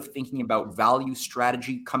entire way of thinking about value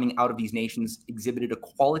strategy coming out of these nations exhibited a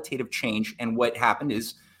qualitative change. And what happened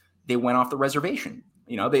is they went off the reservation.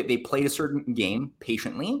 They played a certain game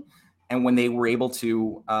patiently. And when they were able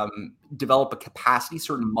to develop a capacity,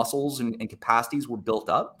 certain muscles and capacities were built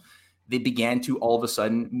up, they began to all of a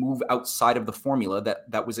sudden move outside of the formula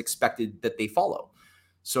that was expected that they follow.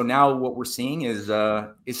 So now what we're seeing is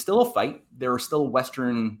still a fight. There are still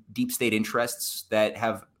Western deep state interests that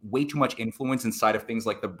have way too much influence inside of things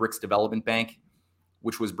like the BRICS Development Bank,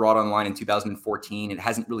 which was brought online in 2014. It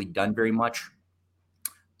hasn't really done very much.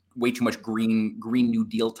 Way too much Green New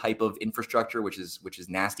Deal type of infrastructure, which is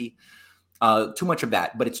nasty. Too much of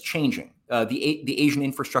that, but it's changing. The Asian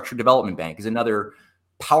Infrastructure Development Bank is another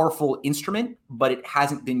powerful instrument, but it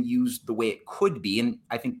hasn't been used the way it could be. And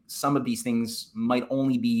I think some of these things might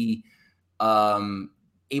only be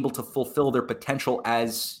able to fulfill their potential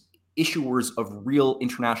as issuers of real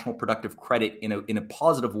international productive credit in a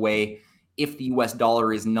positive way if the US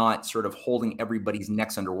dollar is not sort of holding everybody's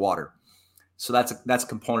necks underwater. So that's a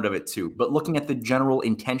component of it too. But looking at the general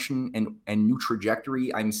intention and new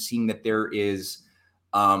trajectory, I'm seeing that there is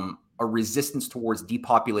a resistance towards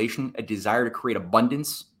depopulation, a desire to create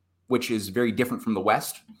abundance, which is very different from the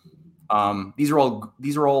West. These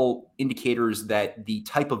are all indicators that the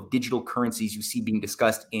type of digital currencies you see being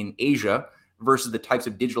discussed in Asia versus the types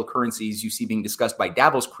of digital currencies you see being discussed by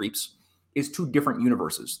Davos creeps is two different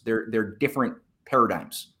universes. They're different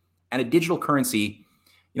paradigms. And a digital currency,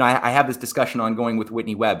 I have this discussion ongoing with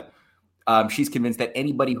Whitney Webb. She's convinced that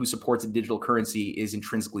anybody who supports a digital currency is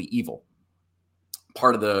intrinsically evil,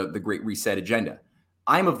 part of the Great Reset agenda.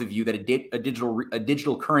 I'm of the view that a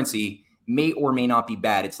digital currency may or may not be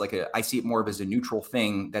bad. It's like I see it more of as a neutral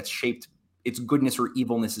thing that's shaped. Its goodness or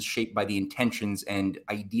evilness is shaped by the intentions and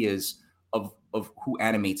ideas of who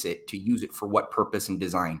animates it to use it for what purpose and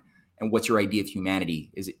design. And what's your idea of humanity?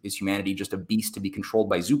 Is humanity just a beast to be controlled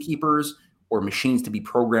by zookeepers, or machines to be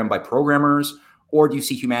programmed by programmers, Or do you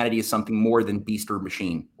see humanity as something more than beast or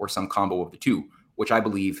machine, or some combo of the two, which I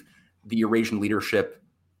believe the Eurasian leadership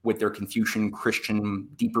with their Confucian, Christian,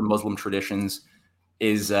 deeper Muslim traditions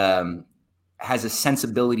is has a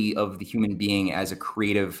sensibility of the human being as a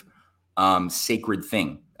creative, sacred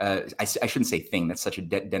thing. I shouldn't say thing. That's such a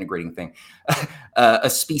denigrating thing. A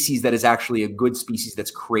species that is actually a good species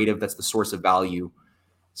that's creative, that's the source of value.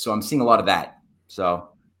 So I'm seeing a lot of that. So,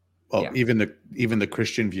 well, yeah. even the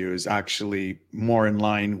Christian view is actually more in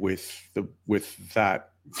line with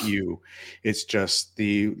that view. It's just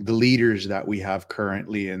the leaders that we have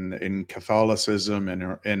currently in Catholicism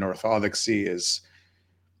and in Orthodoxy is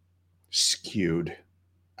skewed.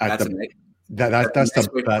 That's the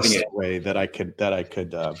best way that I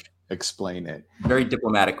could explain it. Very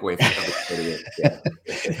diplomatic way of explaining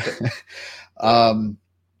it. Yeah.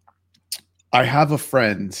 I have a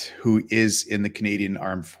friend who was in the Canadian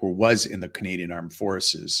Armed Forces,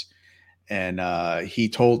 and he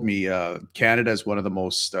told me Canada is one of the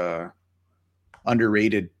most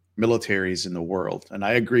underrated militaries in the world, and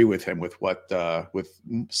I agree with him with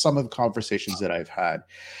some of the conversations that I've had.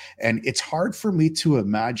 And it's hard for me to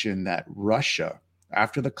imagine that Russia,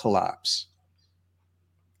 after the collapse,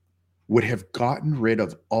 would have gotten rid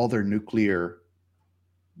of all their nuclear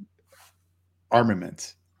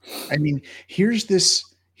armament. I mean, here's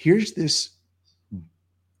this two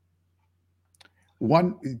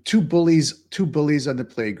bullies on the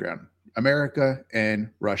playground, America and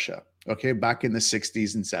Russia. Okay, back in the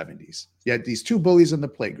 60s and 70s. You had these two bullies on the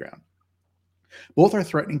playground. Both are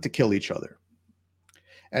threatening to kill each other.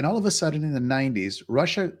 And all of a sudden in the 90s,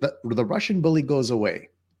 the Russian bully goes away.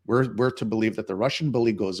 We're to believe that the Russian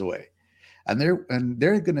bully goes away. And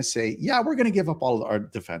they're going to say, yeah, we're going to give up all of our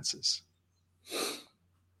defenses.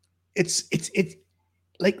 It's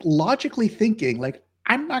like logically thinking, like,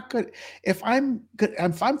 I'm not good. If I'm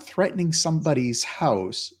threatening somebody's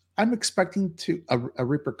house, I'm expecting a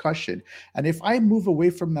repercussion. And if I move away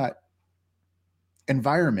from that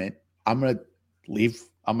environment, I'm going to leave.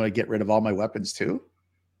 I'm going to get rid of all my weapons too.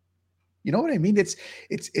 You know what I mean?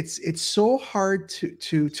 It's so hard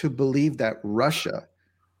to believe that Russia,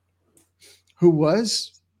 who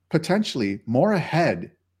was potentially more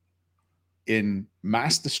ahead in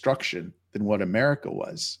mass destruction than what America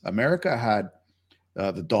was. America had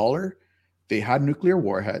the dollar. They had nuclear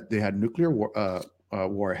warhead. They had nuclear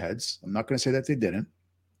warheads. I'm not going to say that they didn't.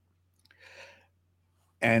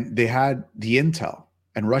 And they had the intel.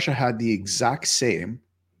 And Russia had the exact same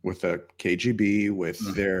with the KGB, with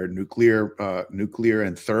their nuclear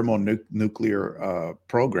and thermonuclear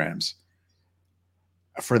programs.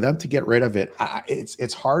 For them to get rid of it,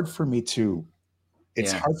 it's hard for me to.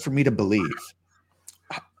 It's hard for me to believe.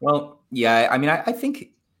 Well, yeah. I mean, I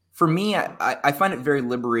think for me, I find it very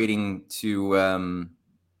liberating to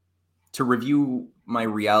review my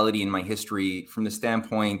reality and my history from the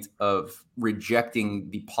standpoint of rejecting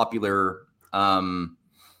the popular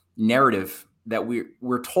narrative that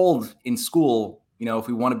we're told in school. You know, if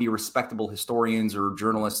we want to be respectable historians or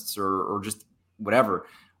journalists or just whatever,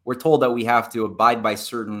 we're told that we have to abide by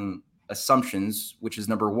certain assumptions, which is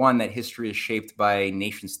number one, that history is shaped by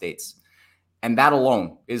nation states. And that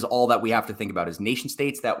alone is all that we have to think about, is nation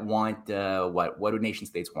states that want what do nation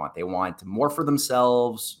states want? They want more for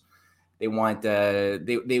themselves. They want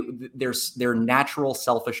their natural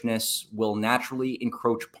selfishness will naturally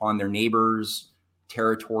encroach upon their neighbors'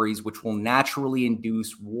 territories, which will naturally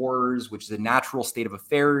induce wars, which is a natural state of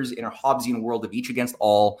affairs in a Hobbesian world of each against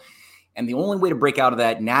all. And the only way to break out of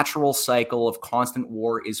that natural cycle of constant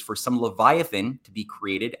war is for some Leviathan to be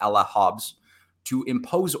created, a la Hobbes, to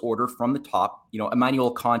impose order from the top. You know,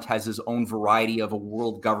 Immanuel Kant has his own variety of a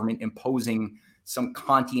world government imposing some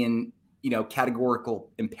Kantian,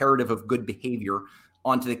 categorical imperative of good behavior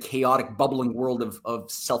onto the chaotic, bubbling world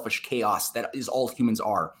of selfish chaos that is all humans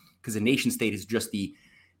are. Because a nation state is just the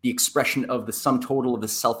expression of the sum total of the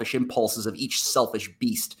selfish impulses of each selfish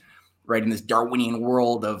beast, right? In this Darwinian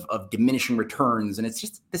world of diminishing returns. And it's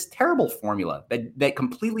just this terrible formula that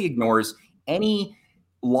completely ignores any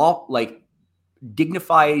law, like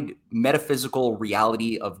dignified metaphysical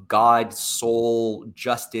reality of God, soul,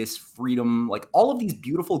 justice, freedom, like all of these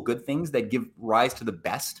beautiful good things that give rise to the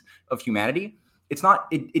best of humanity. It's not,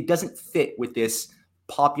 it doesn't fit with this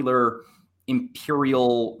popular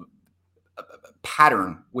imperial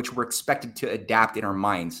pattern, which we're expected to adapt in our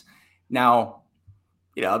minds. Now,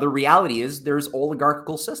 the reality is there's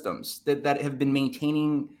oligarchical systems that have been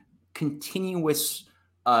maintaining continuous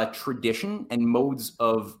tradition and modes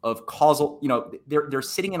of causal, they're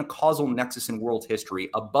sitting in a causal nexus in world history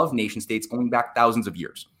above nation states going back thousands of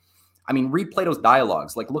years. I mean, read Plato's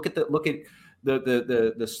dialogues. Like look at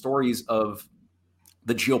the stories of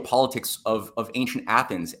the geopolitics of ancient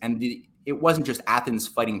Athens. And it wasn't just Athens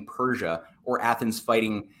fighting Persia or Athens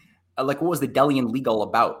fighting, like, what was the Delian League all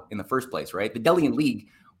about in the first place, right? The Delian League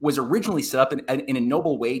was originally set up in a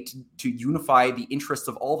noble way to unify the interests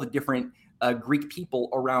of all the different Greek people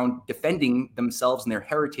around defending themselves and their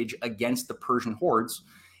heritage against the Persian hordes.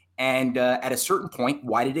 And at a certain point,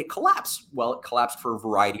 why did it collapse? Well, it collapsed for a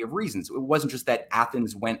variety of reasons. It wasn't just that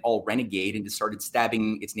Athens went all renegade and just started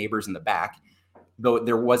stabbing its neighbors in the back, though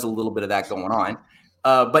there was a little bit of that going on.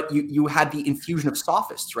 But you had the infusion of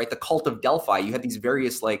sophists, right? The cult of Delphi. You had these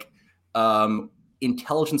various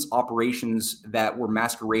intelligence operations that were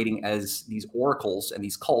masquerading as these oracles and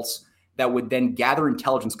these cults that would then gather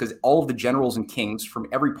intelligence, because all of the generals and kings from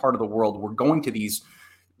every part of the world were going to these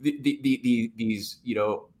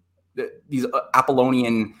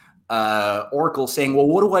Apollonian oracles saying, well,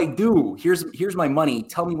 what do I do? Here's my money.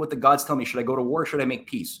 Tell me what the gods tell me. Should I go to war? Should I make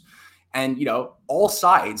peace? And, all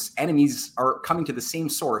sides, enemies are coming to the same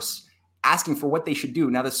source, asking for what they should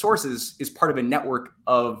do. Now, the source is part of a network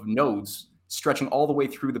of nodes stretching all the way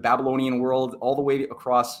through the Babylonian world, all the way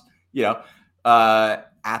across,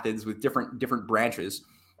 Athens, with different branches.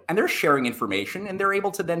 And they're sharing information, and they're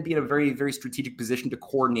able to then be in a very, very strategic position to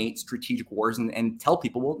coordinate strategic wars and tell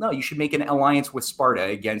people, well, no, you should make an alliance with Sparta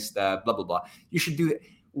against blah, blah, blah. You should do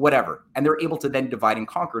whatever. And they're able to then divide and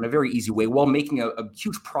conquer in a very easy way while making a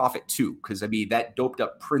huge profit too. Because that doped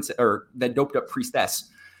up priestess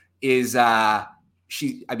is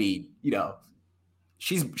she's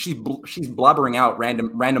blubbering out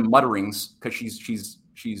random mutterings because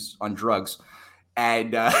she's on drugs.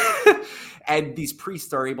 And and these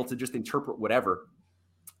priests are able to just interpret whatever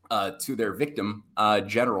to their victim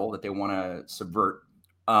general that they want to subvert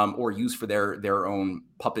or use for their own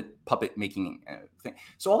puppet making thing.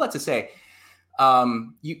 So all that to say,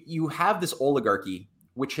 you have this oligarchy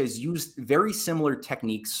which has used very similar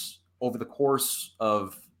techniques over the course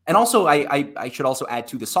of, and also I should also add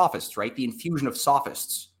to the sophists, right? The infusion of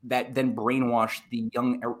sophists that then brainwash the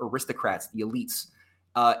young aristocrats, the elites.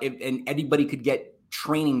 And anybody could get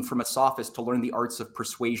training from a sophist to learn the arts of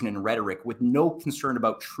persuasion and rhetoric with no concern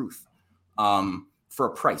about truth for a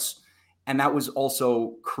price. And that was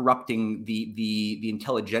also corrupting the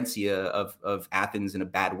intelligentsia of Athens in a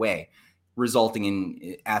bad way, resulting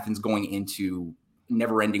in Athens going into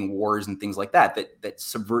never-ending wars and things like that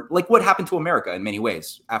subvert, like what happened to America in many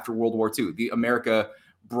ways after World War II. America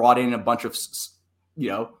brought in a bunch of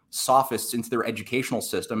sophists into their educational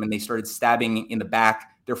system, and they started stabbing in the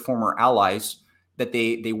back their former allies that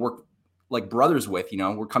they worked like brothers with.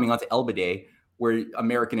 We're coming on to Elba Day, where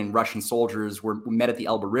American and Russian soldiers were met at the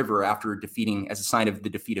Elba River after defeating, as a sign of the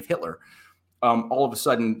defeat of Hitler. All of a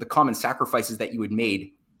sudden, the common sacrifices that you had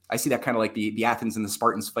made, I see that kind of like the Athens and the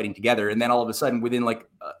Spartans fighting together, and then all of a sudden, within like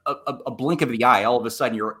a blink of the eye, all of a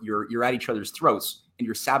sudden you're at each other's throats and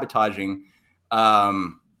you're sabotaging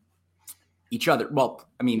each other. Well,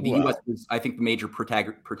 I mean, the U.S. was, I think, the major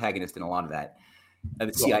protagonist in a lot of that.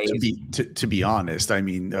 The CIA. To be honest, I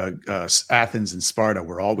mean, Athens and Sparta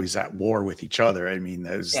were always at war with each other. I mean,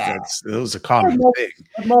 that was a common thing.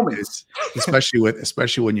 Moments,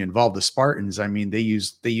 especially when you involve the Spartans. I mean, they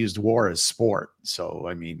used war as sport. So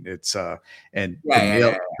I mean, it's the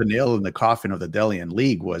nail in the coffin of the Delian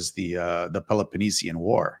League was the Peloponnesian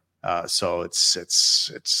War. So it's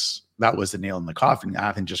that was the nail in the coffin.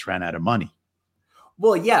 Athens just ran out of money.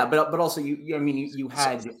 Well, yeah, but also you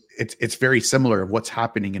had it's very similar of what's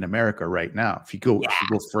happening in America right now. If you go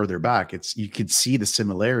further back, you could see the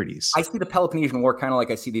similarities. I see the Peloponnesian War kind of like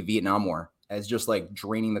I see the Vietnam War, as just like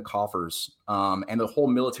draining the coffers, and the whole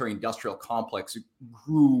military-industrial complex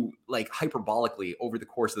grew like hyperbolically over the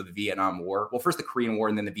course of the Vietnam War. Well, first the Korean War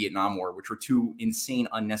and then the Vietnam War, which were two insane,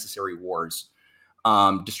 unnecessary wars,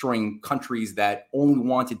 destroying countries that only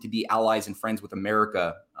wanted to be allies and friends with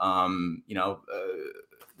America.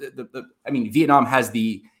 Vietnam has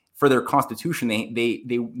for their constitution,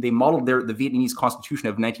 they modeled the Vietnamese constitution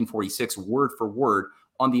of 1946 word for word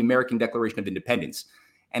on the American Declaration of Independence.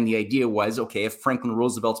 And the idea was, okay, if Franklin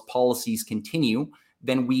Roosevelt's policies continue,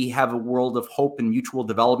 then we have a world of hope and mutual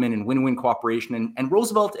development and win-win cooperation. And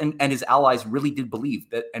Roosevelt and his allies really did believe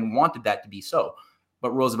that and wanted that to be so.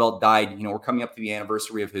 But Roosevelt died. We're coming up to the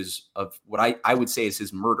anniversary of what I would say is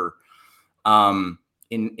his murder on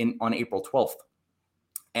April 12th.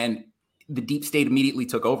 And the deep state immediately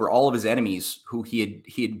took over. All of his enemies, who he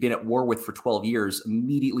had been at war with for 12 years,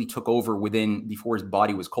 immediately took over before his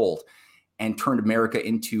body was cold, and turned America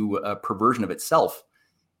into a perversion of itself.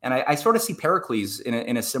 And I sort of see Pericles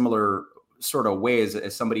in a similar sort of way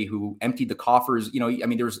as somebody who emptied the coffers.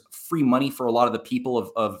 There was free money for a lot of the people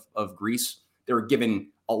of Greece. They were given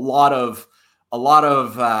a lot of a lot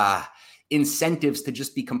of incentives to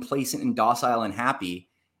just be complacent and docile and happy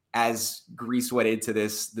as Greece went into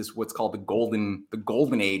this what's called the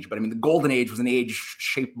golden age. But I mean, the golden age was an age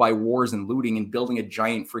shaped by wars and looting and building a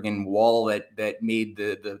giant friggin' wall that made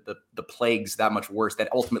the plagues that much worse, that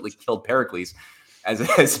ultimately killed Pericles,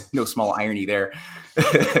 as no small irony there.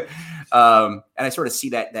 And I sort of see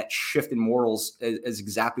that shift in morals as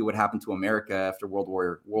exactly what happened to America after World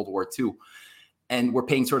War II. And we're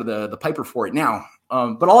paying sort of the piper for it now.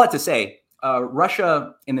 But all that to say,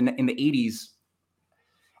 Russia in the 80s,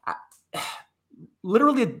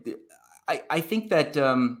 literally, I think that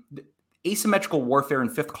asymmetrical warfare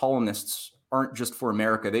and fifth columnists aren't just for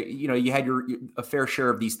America. You had a fair share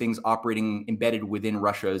of these things operating embedded within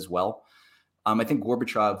Russia as well. I think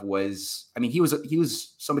Gorbachev he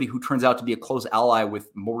was somebody who turns out to be a close ally with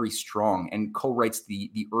Maurice Strong and co-writes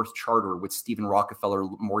the Earth Charter with Stephen Rockefeller,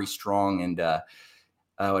 Maurice Strong, and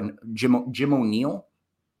Jim O'Neill.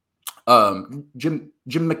 Jim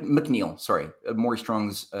McNeil, sorry, Maurice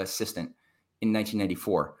Strong's assistant in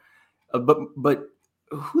 1994. But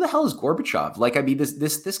who the hell is Gorbachev? Like, I mean,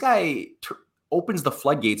 this guy opens the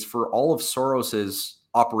floodgates for all of Soros's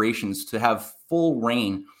operations to have full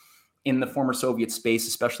reign in the former Soviet space,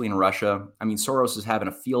 especially in Russia. I mean, Soros is having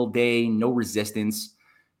a field day, no resistance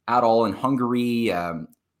at all in Hungary.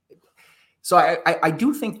 So I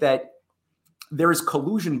do think that there is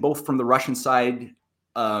collusion both from the Russian side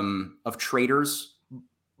of traitors,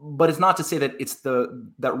 but it's not to say that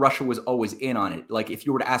that Russia was always in on it. Like, if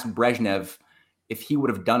you were to ask Brezhnev if he would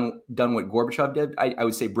have done what Gorbachev did, I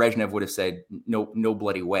would say Brezhnev would have said, no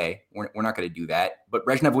bloody way. We're not going to do that. But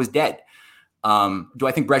Brezhnev was dead. Do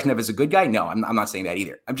I think Brezhnev is a good guy? No, I'm not saying that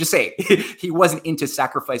either. I'm just saying he wasn't into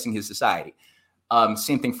sacrificing his society.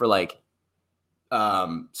 Same thing for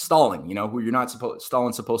Stalin, who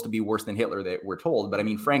Stalin's supposed to be worse than Hitler, that we're told. But I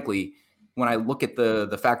mean, frankly, when I look at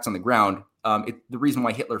the facts on the ground, the reason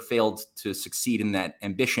why Hitler failed to succeed in that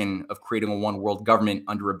ambition of creating a one world government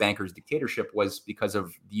under a banker's dictatorship was because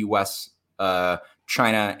of the US,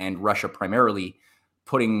 China, and Russia primarily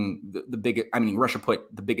putting Russia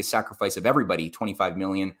put the biggest sacrifice of everybody, 25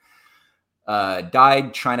 million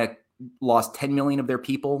died. China lost 10 million of their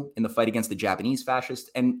people in the fight against the Japanese fascists.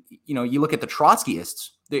 And, you look at the Trotskyists,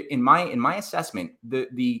 in my assessment,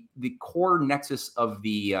 the core nexus of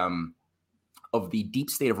the deep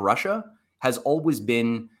state of Russia has always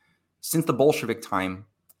been, since the Bolshevik time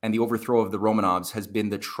and the overthrow of the Romanovs, has been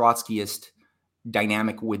the Trotskyist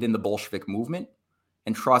dynamic within the Bolshevik movement.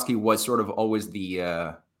 And Trotsky was sort of always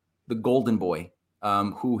the golden boy,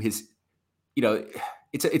 who it's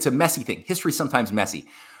a messy thing. History's sometimes messy.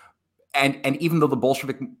 And even though the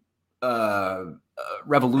Bolshevik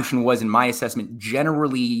revolution was, in my assessment,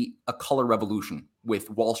 generally a color revolution with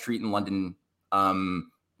Wall Street and London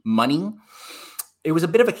money, it was a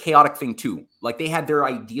bit of a chaotic thing too. Like, they had their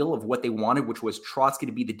ideal of what they wanted, which was Trotsky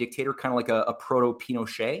to be the dictator, kind of like a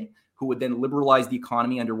proto-Pinochet, who would then liberalize the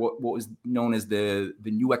economy under what was known as the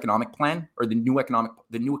new economic plan, or the new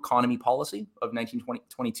economy policy of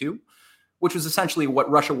 1922, which was essentially what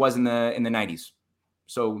Russia was in the 90s.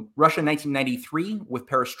 So Russia 1993 with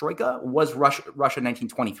Perestroika was Russia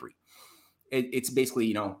 1923. It's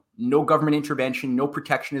basically, no government intervention, no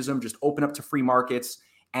protectionism, just open up to free markets.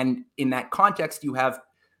 And in that context, you have,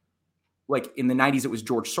 like, in the 90s, it was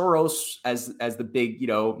George Soros as the big,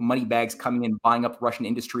 money bags coming in, buying up Russian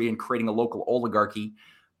industry and creating a local oligarchy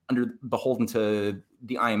beholden to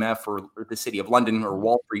the IMF or the City of London or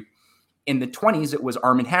Wall Street. In the 20s, it was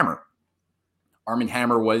Arm & Hammer. Arm &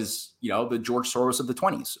 Hammer was, the George Soros of the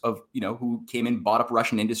 20s, who came in, bought up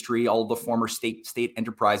Russian industry, all the former state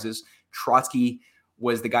enterprises. Trotsky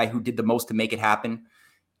was the guy who did the most to make it happen.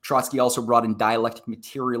 Trotsky also brought in dialectic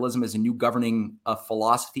materialism as a new governing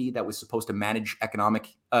philosophy that was supposed to manage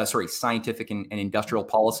scientific and industrial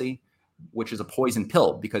policy, which is a poison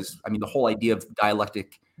pill, because, the whole idea of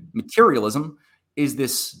dialectic materialism is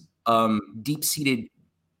this deep-seated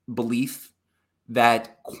belief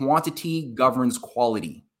that quantity governs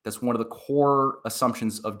quality. That's one of the core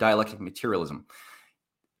assumptions of dialectic materialism.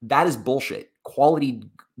 That is bullshit. Quality.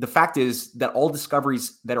 The fact is that all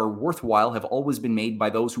discoveries that are worthwhile have always been made by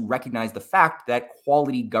those who recognize the fact that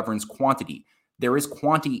quality governs quantity. There is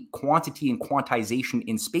quantity and quantization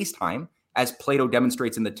in space-time, as Plato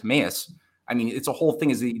demonstrates in the Timaeus. It's a whole thing,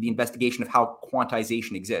 is the investigation of how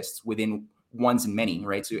quantization exists within ones and many,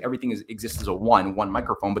 right? So everything exists as a one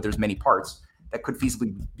microphone, but there's many parts that could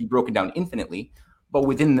feasibly be broken down infinitely. But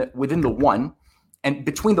within the one, and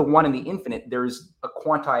between the one and the infinite, there's a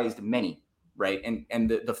quantized many. Right. And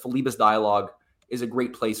the Philebus dialogue is a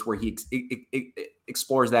great place where he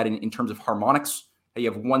explores that in terms of harmonics how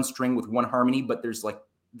you have one string with one harmony, but there's like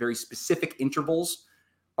very specific intervals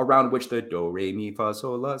around which the do, re, mi, fa,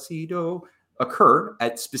 sol, la, si, do occur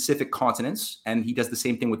at specific consonants. And he does the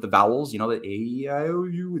same thing with the vowels, you know, the A, E, I, O,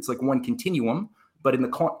 U. It's like one continuum, but in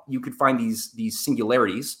the you could find these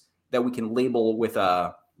singularities that we can label with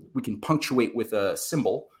we can punctuate with a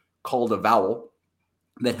symbol called a vowel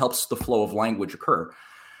that helps the flow of language occur.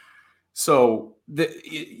 So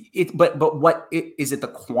but what is it the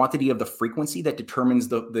quantity of the frequency that determines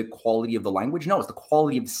the quality of the language? No, it's the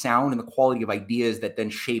quality of the sound and the quality of ideas that then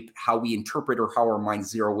shape how we interpret or how our minds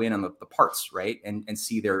zero in on the parts, right? And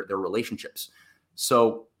see their relationships.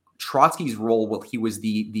 So Trotsky's role, while he was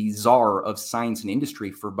the czar of science and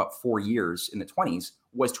industry for about 4 years in the 1920s,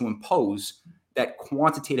 was to impose that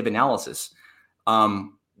quantitative analysis,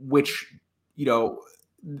 which, you know,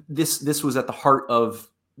 this was at the heart of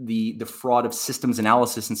the fraud of systems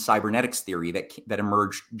analysis and cybernetics theory that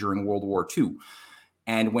emerged during World War II.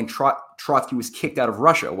 And when Trotsky was kicked out of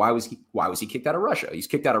Russia, why was he kicked out of Russia? He's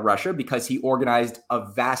kicked out of Russia because he organized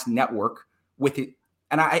a vast network with it.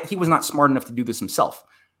 And he was not smart enough to do this himself,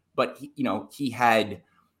 but he had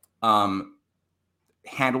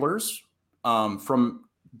handlers from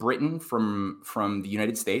Britain, from the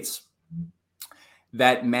United States,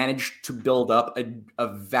 that managed to build up a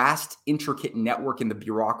vast, intricate network in the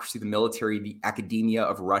bureaucracy, the military, the academia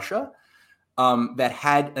of Russia, that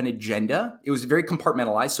had an agenda. It was very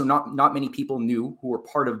compartmentalized, so not many people who were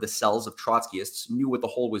part of the cells of Trotskyists knew what the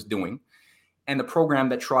whole was doing. And the program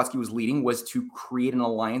that Trotsky was leading was to create an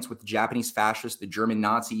alliance with the Japanese fascists, the German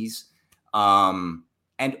Nazis, and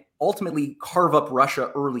ultimately carve up Russia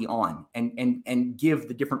early on and give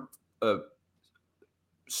the different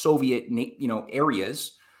Soviet,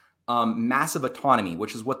 areas massive autonomy,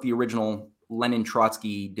 which is what the original Lenin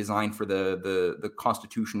Trotsky designed for the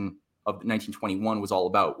Constitution of 1921 was all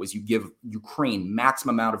about. Was you give Ukraine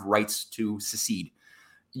maximum amount of rights to secede.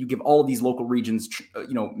 You give all of these local regions,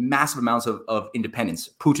 massive amounts of independence.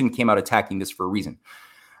 Putin came out attacking this for a reason,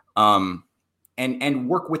 and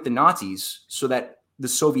work with the Nazis so that the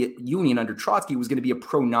Soviet Union under Trotsky was going to be a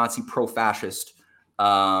pro-Nazi, pro-fascist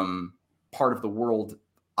part of the world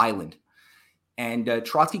island. And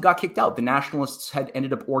Trotsky got kicked out. The nationalists had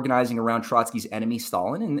ended up organizing around Trotsky's enemy,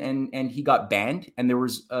 Stalin, and he got banned. And there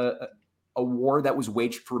was a war that was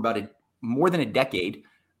waged for about more than a decade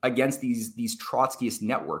against these Trotskyist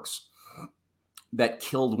networks that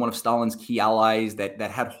killed one of Stalin's key allies. There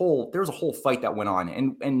was a whole fight that went on.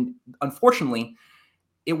 And unfortunately,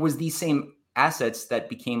 it was these same assets that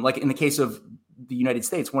became, like in the case of the United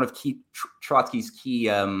States, one of Trotsky's key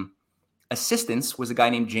assistants was a guy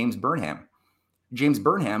named James Burnham. James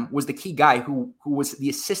Burnham was the key guy who was the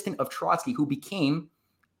assistant of Trotsky, who became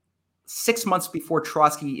 6 months before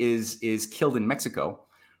Trotsky is killed in Mexico,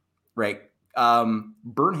 right?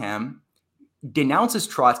 Burnham denounces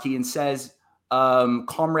Trotsky and says,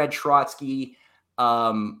 Comrade Trotsky,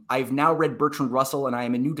 I've now read Bertrand Russell, and I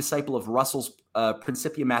am a new disciple of Russell's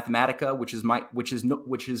Principia Mathematica, which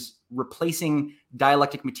is replacing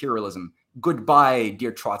dialectic materialism. Goodbye,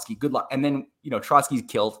 dear Trotsky. Good luck. And then Trotsky's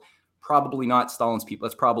killed. Probably not Stalin's people.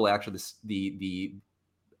 That's probably actually the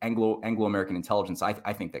Anglo-American intelligence.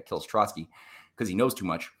 I think that kills Trotsky because he knows too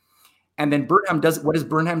much. And then what does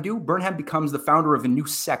Burnham do? Burnham becomes the founder of a new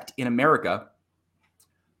sect in America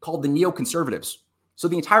called the neoconservatives. So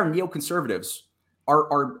the entire neoconservatives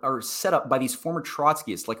are set up by these former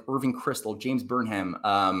Trotskyists like Irving Kristol, James Burnham.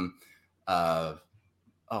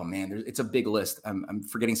 It's a big list. I'm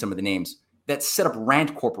forgetting some of the names that set up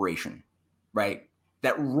Rand Corporation, right?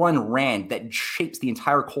 That run Rand, that shapes the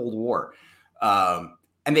entire Cold War.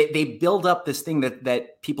 And they build up this thing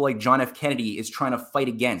that people like John F. Kennedy is trying to fight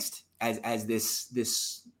against as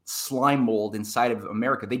this slime mold inside of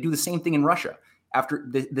America. They do the same thing in Russia. After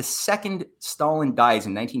the second Stalin dies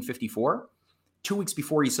in 1954, 2 weeks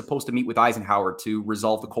before he's supposed to meet with Eisenhower to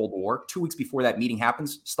resolve the Cold War, 2 weeks before that meeting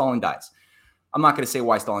happens, Stalin dies. I'm not going to say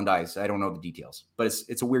why Stalin dies. I don't know the details, but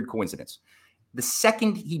it's a weird coincidence. The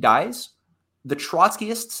second he dies, the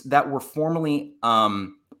Trotskyists that were formerly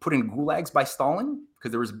put in gulags by Stalin,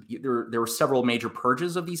 because there were several major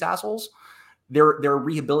purges of these assholes, they're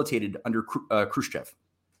rehabilitated under Khrushchev.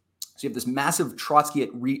 So you have this massive Trotskyite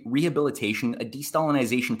rehabilitation, a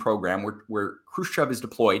de-Stalinization program where Khrushchev is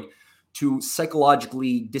deployed to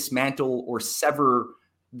psychologically dismantle or sever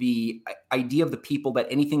the idea of the people that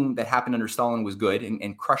anything that happened under Stalin was good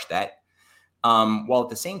and crush that, while at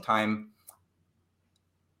the same time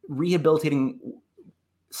rehabilitating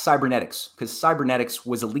cybernetics, because cybernetics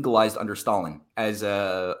was illegalized under Stalin as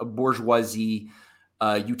a bourgeoisie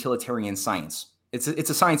utilitarian science. It's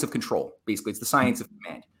a science of control, basically. It's the science of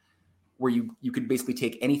command. where you could basically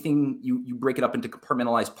take anything, you break it up into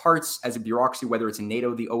compartmentalized parts as a bureaucracy, whether it's in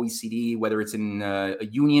NATO, the OECD, whether it's in a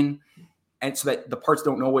union, and so that the parts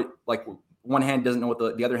don't know what, like one hand doesn't know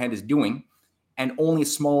what the other hand is doing, and only a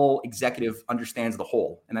small executive understands the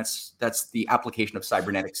whole, and that's the application of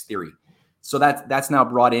cybernetics theory. So that's now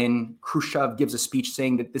brought in. Khrushchev gives a speech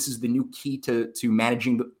saying that this is the new key to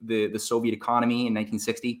managing the Soviet economy in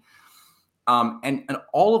 1960. And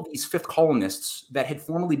all of these fifth columnists that had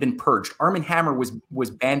formerly been purged. Arm & Hammer was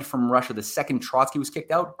banned from Russia the second Trotsky was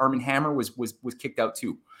kicked out. Arm & Hammer was kicked out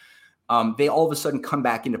too. They all of a sudden come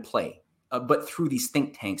back into play, but through these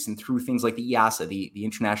think tanks and through things like the IASA, the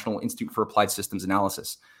International Institute for Applied Systems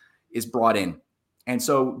Analysis, is brought in. And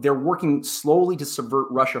so they're working slowly to subvert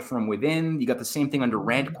Russia from within. You got the same thing under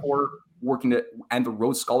Rand Corps and the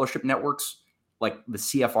Rhodes Scholarship Networks, like the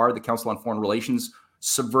CFR, the Council on Foreign Relations,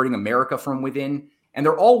 subverting America from within. And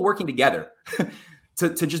they're all working together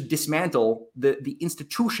to just dismantle the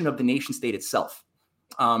institution of the nation state itself,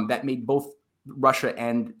 that made both Russia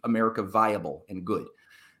and America viable and good.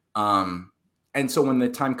 And so when the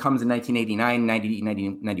time comes in 1989,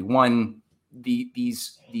 90, 91,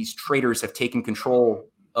 these traitors have taken control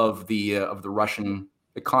of the Russian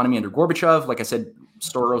economy under Gorbachev. Like I said,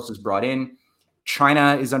 Soros is brought in.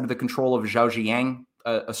 China is under the control of Zhao Ziyang,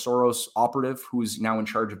 a Soros operative who's now in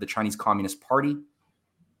charge of the Chinese Communist Party.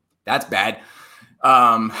 That's bad.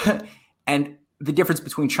 And the difference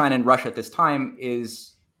between China and Russia at this time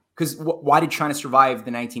is because why did China survive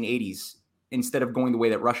the 1980s instead of going the way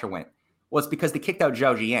that Russia went? Well, it's because they kicked out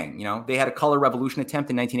Zhao Ziyang. You know, they had a color revolution attempt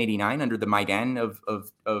in 1989 under the Maidan of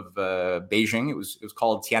Beijing. It was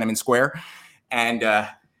called Tiananmen Square, and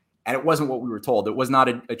it wasn't what we were told. It was not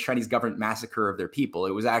a Chinese government massacre of their people.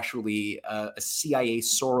 It was actually a CIA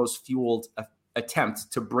Soros-fueled attempt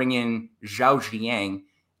to bring in Zhao Ziyang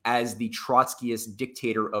as the Trotskyist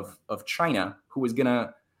dictator of China, who was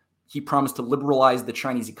he promised to liberalize the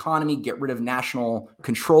Chinese economy, get rid of national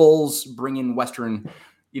controls, bring in Western,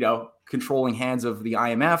 controlling hands of the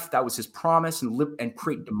IMF. That was his promise, and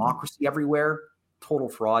create democracy everywhere. Total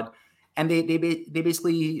fraud. And they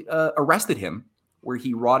basically arrested him, where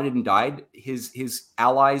he rotted and died. His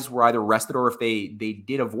allies were either arrested, or if they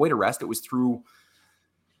did avoid arrest, it was through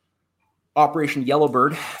Operation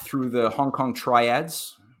Yellowbird, through the Hong Kong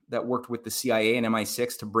triads that worked with the CIA and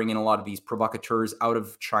MI6 to bring in a lot of these provocateurs out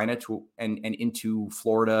of China and into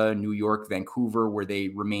Florida, New York, Vancouver, where they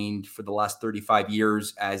remained for the last 35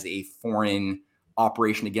 years as a foreign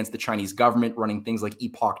operation against the Chinese government, running things like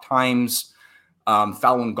Epoch Times,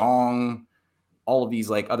 Falun Gong, all of these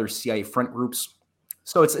like other CIA front groups.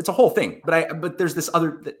 So it's a whole thing. But there's this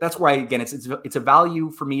other. That's why, again, it's a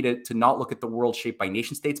value for me to not look at the world shaped by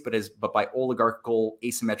nation states, but by oligarchical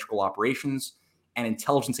asymmetrical operations and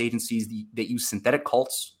intelligence agencies that use synthetic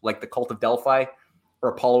cults, like the cult of Delphi or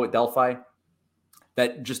Apollo at Delphi,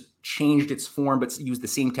 that just changed its form but used the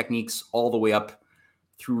same techniques all the way up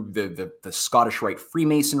through the Scottish Rite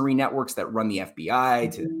Freemasonry networks that run the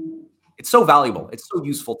FBI. It's so valuable. It's so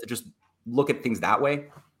useful to just look at things that way.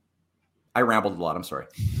 I rambled a lot. I'm sorry.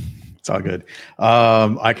 It's all good.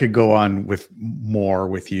 I could go on with more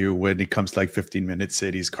with you when it comes to like 15-minute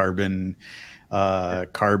cities, carbon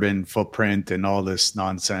footprint and all this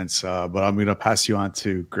nonsense. But I'm going to pass you on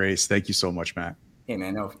to Grace. Thank you so much, Matt. Hey,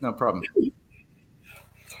 man, no problem.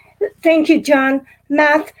 Thank you, John.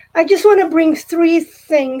 Matt, I just want to bring 3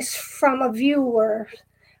 things from a viewer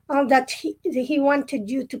that he wanted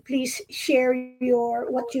you to please share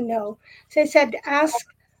what you know. So he said, ask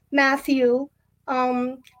Matthew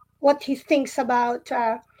what he thinks about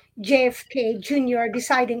JFK Jr.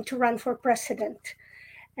 deciding to run for president.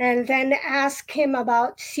 And then ask him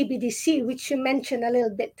about CBDC, which you mentioned a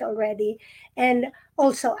little bit already, and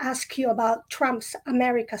also ask you about Trump's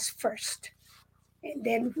America's First. And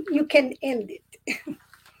then you can end it.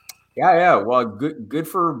 Yeah. Well, good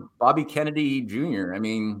for Bobby Kennedy Jr. I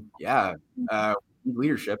mean,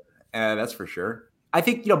 leadership, that's for sure. I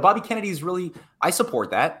think, Bobby Kennedy's really, I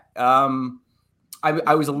support that.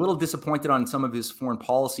 I was a little disappointed on some of his foreign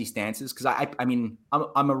policy stances because I mean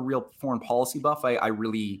I'm a real foreign policy buff. I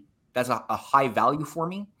really, that's a high value for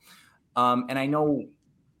me, and I know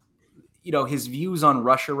his views on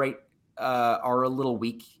Russia are a little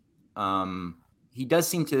weak. He does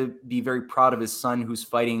seem to be very proud of his son, who's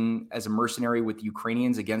fighting as a mercenary with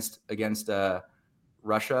Ukrainians against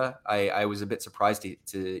Russia. I was a bit surprised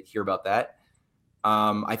to hear about that.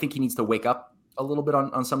 I think he needs to wake up a little bit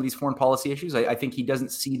on some of these foreign policy issues. I think he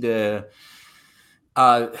doesn't see the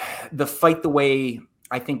fight the way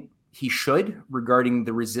I think he should regarding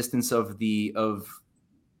the resistance of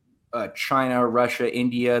China, Russia,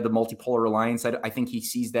 India, the multipolar alliance. I think he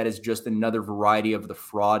sees that as just another variety of the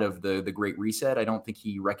fraud of the Great Reset. I don't think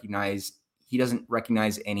he doesn't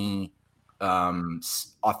recognize any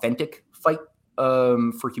authentic fight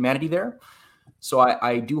for humanity there. So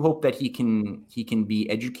I do hope that he can be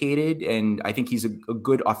educated, and I think he's a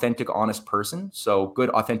good, authentic, honest person. So good,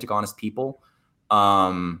 authentic, honest people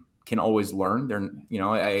can always learn. They're, you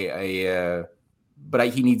know, but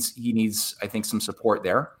he needs I think some support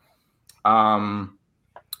there. On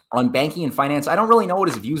banking and finance, I don't really know what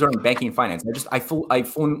his views are on banking and finance. I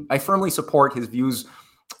firmly support his views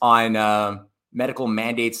on medical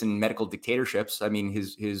mandates and medical dictatorships. I mean,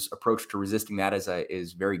 his approach to resisting that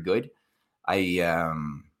is very good.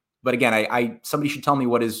 But again, somebody should tell me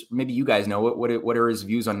maybe you guys know what are his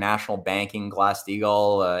views on national banking,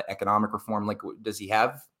 Glass-Steagall, economic reform? Like, does he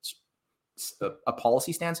have a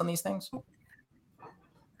policy stance on these things?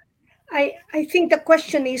 I think the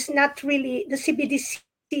question is not really the CBDC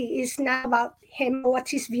is not about him,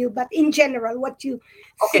 what's his view, but in general, what you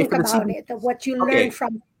think about it, what you learn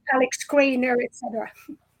from Alex Craner, etc.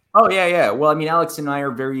 Oh yeah. Well, I mean, Alex and I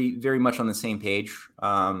are very, very much on the same page.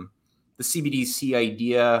 The CBDC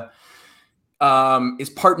idea is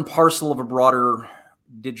part and parcel of a broader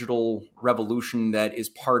digital revolution that is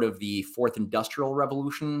part of the fourth industrial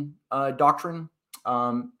revolution doctrine.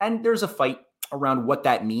 And there's a fight around what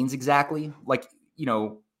that means exactly. Like, you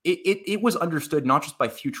know, it was understood not just by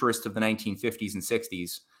futurists of the 1950s and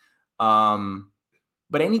 60s,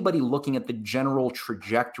 but anybody looking at the general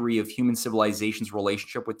trajectory of human civilization's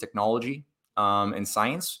relationship with technology and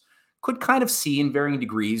science could kind of see in varying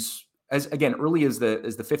degrees, as again early as the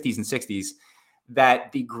 50s and 60s,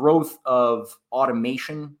 that the growth of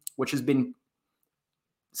automation, which has been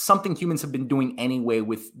something humans have been doing anyway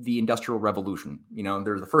with the Industrial Revolution. You know,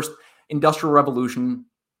 there's the first Industrial Revolution,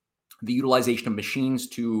 the utilization of machines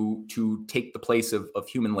to take the place of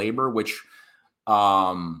human labor, which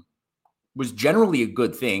was generally a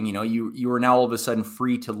good thing. You know, you are now all of a sudden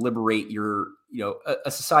free to liberate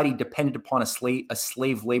a society dependent upon a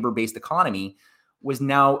slave labor-based economy was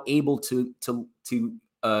now able to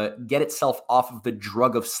get itself off of the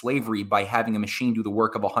drug of slavery by having a machine do the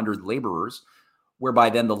work of 100 laborers,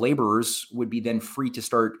 whereby then the laborers would be then free to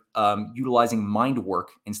start utilizing mind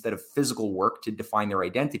work instead of physical work to define their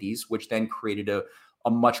identities, which then created a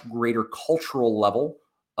much greater cultural level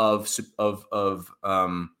of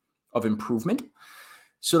improvement.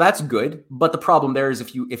 So that's good. But the problem there is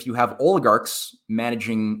if you have oligarchs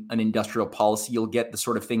managing an industrial policy, you'll get the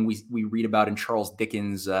sort of thing we read about in Charles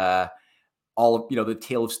Dickens, the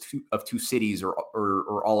Tale of Two Cities,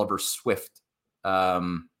 or Oliver Swift,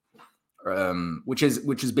 which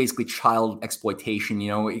is basically child exploitation,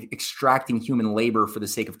 you know, extracting human labor for the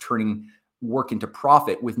sake of turning work into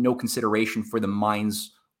profit with no consideration for the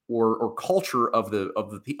minds or culture of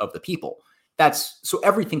the people. So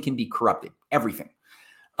everything can be corrupted. Everything.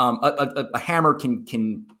 A hammer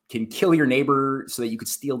can kill your neighbor so that you could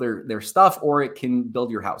steal their stuff, or it can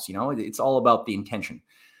build your house. You know, it's all about the intention.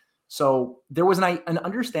 So there was an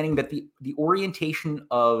understanding that the orientation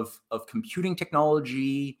of computing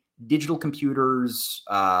technology, digital computers,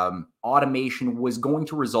 automation was going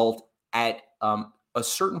to result at a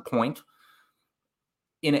certain point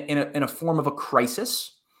in a form of a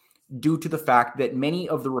crisis, due to the fact that many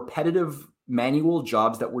of the repetitive manual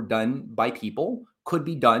jobs that were done by people could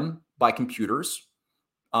be done by computers.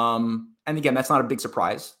 And again, that's not a big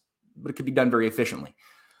surprise, but it could be done very efficiently.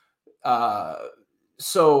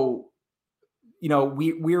 So, you know,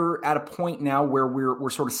 we're at a point now where we're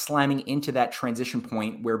sort of slamming into that transition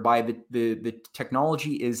point whereby the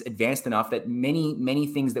technology is advanced enough that many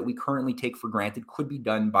things that we currently take for granted could be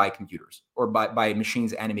done by computers or by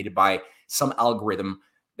machines animated by some algorithm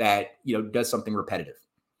that, you know, does something repetitive.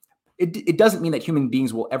 It doesn't mean that human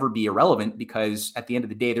beings will ever be irrelevant, because at the end of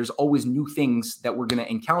the day, there's always new things that we're going to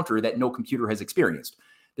encounter that no computer has experienced.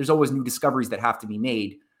 There's always new discoveries that have to be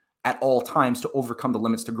made at all times to overcome the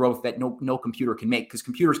limits to growth that no computer can make, because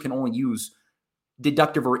computers can only use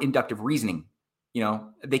deductive or inductive reasoning. You know,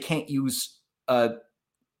 they can't use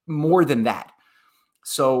more than that.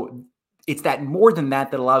 So it's that more than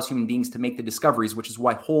that allows human beings to make the discoveries, which is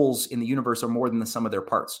why holes in the universe are more than the sum of their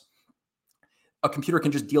parts. A computer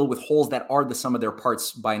can just deal with holes that are the sum of their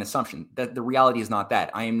parts by an assumption. That the reality is not that.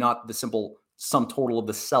 I am not the simple sum total of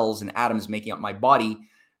the cells and atoms making up my body,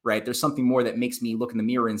 right? There's something more that makes me look in the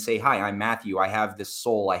mirror and say, hi, I'm Matthew. I have this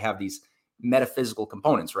soul. I have these metaphysical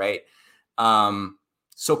components, right?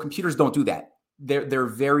 So computers don't do that. They're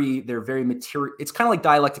very material. It's kind of like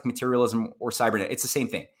dialectic materialism or cybernet. It's the same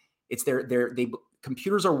thing. It's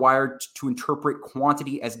computers are wired to interpret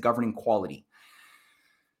quantity as governing quality.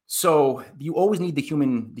 So you always need the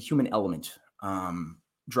human element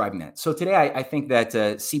driving that. So today, I think that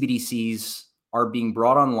CBDCs are being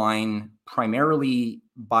brought online primarily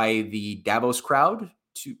by the Davos crowd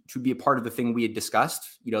to be a part of the thing we had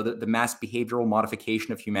discussed. The mass behavioral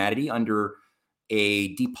modification of humanity under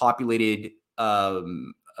a depopulated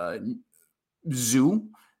zoo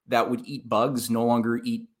that would eat bugs, no longer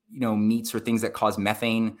eat meats or things that cause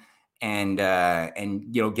methane, and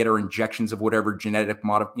get our injections of whatever genetic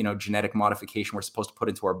modification we're supposed to put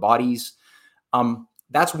into our bodies.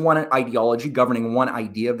 That's one ideology governing one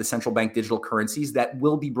idea of the central bank digital currencies that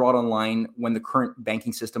will be brought online when the current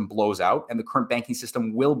banking system blows out, and the current banking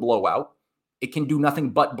system will blow out. It can do nothing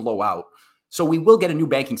but blow out. So we will get a new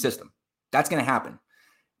banking system. That's going to happen.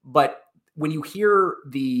 But when you hear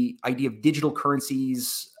the idea of digital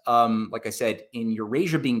currencies, like I said, in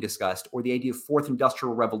Eurasia being discussed, or the idea of fourth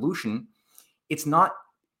industrial revolution, it's not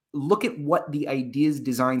look at what the ideas,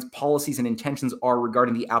 designs, policies, and intentions are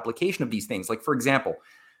regarding the application of these things. Like, for example,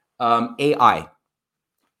 AI,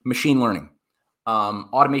 machine learning,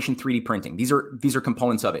 automation, 3D printing. These are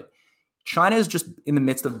components of it. China is just in the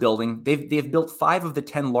midst of building. They've built 5 of the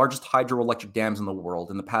 10 largest hydroelectric dams in the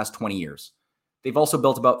world in the past 20 years. They've also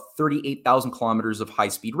built about 38,000 kilometers of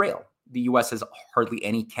high-speed rail. The US has hardly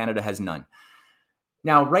any. Canada has none.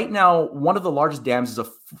 Now, right now, one of the largest dams is a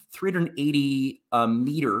 380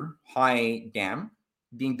 meter high dam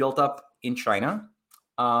being built up in China.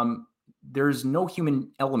 There's no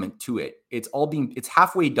human element to it. It's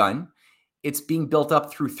halfway done. It's being built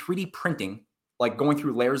up through 3D printing, like going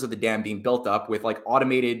through layers of the dam being built up with like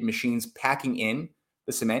automated machines packing in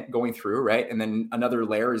the cement going through, right? And then another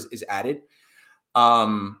layer is added.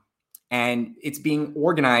 And it's being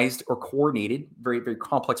organized or coordinated, very, very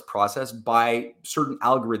complex process by certain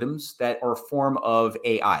algorithms that are a form of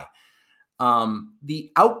AI.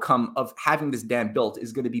 The outcome of having this dam built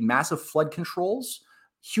is going to be massive flood controls,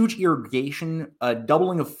 huge irrigation,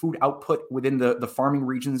 doubling of food output within the farming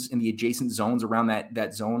regions in the adjacent zones around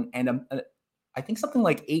that zone, and I think something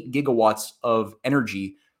like 8 gigawatts of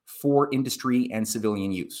energy for industry and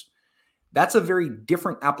civilian use. That's a very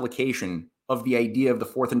different application of the idea of the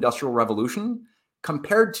fourth industrial revolution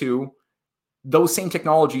compared to those same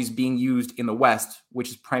technologies being used in the West, which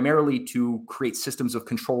is primarily to create systems of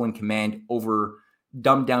control and command over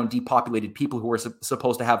dumbed down, depopulated people who are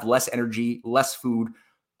supposed to have less energy, less food.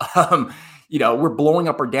 We're blowing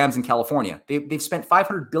up our dams in California. They've spent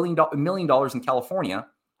 $500 million in California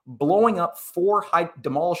blowing up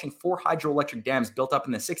demolishing 4 hydroelectric dams built up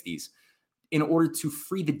in the 60s in order to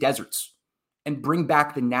free the deserts and bring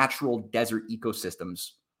back the natural desert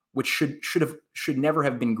ecosystems, which should never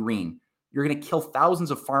have been green. You're going to kill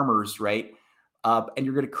thousands of farmers, right? And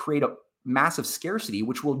you're going to create a massive scarcity,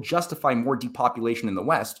 which will justify more depopulation in the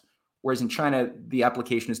West. Whereas in China, the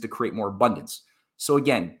application is to create more abundance. So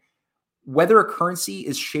again, whether a currency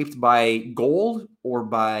is shaped by gold or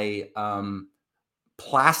by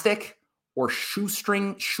plastic or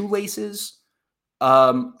shoelaces,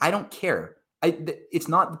 I don't care. It's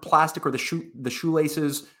not the plastic or the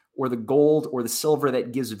shoelaces or the gold or the silver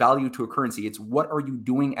that gives value to a currency. It's what are you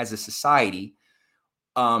doing as a society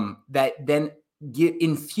that then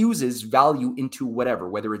infuses value into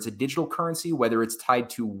whether it's a digital currency, whether it's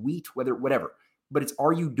tied to wheat, whatever. But it's,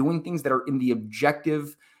 are you doing things that are in the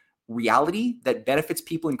objective reality that benefits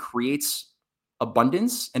people and creates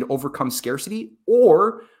abundance and overcomes scarcity?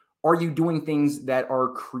 Or are you doing things that are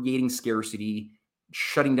creating scarcity,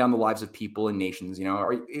 shutting down the lives of people and nations?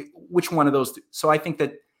 Which one of those? So I think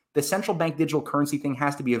that the central bank digital currency thing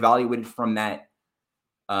has to be evaluated from that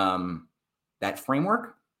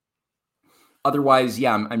framework. Otherwise,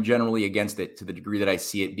 yeah, I'm generally against it to the degree that I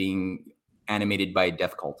see it being animated by a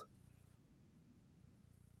death cult.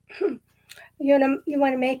 You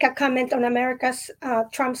want to make a comment on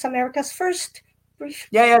Trump's America's First?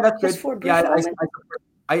 Yeah, that's just good. For a brief moment.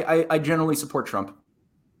 I generally support Trump.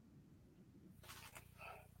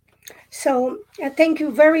 So thank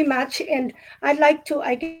you very much, and I'd like to,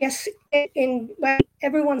 I guess,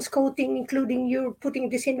 everyone's quoting, including you, putting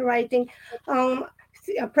this in writing.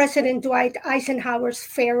 President Dwight Eisenhower's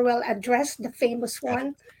farewell address, the famous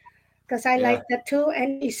one, because I like that too.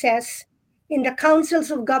 And he says, in the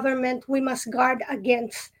councils of government, we must guard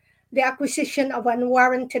against the acquisition of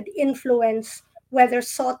unwarranted influence, whether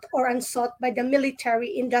sought or unsought by the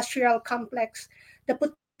military-industrial complex.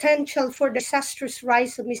 The potential for the disastrous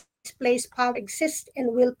rise of misplaced power exists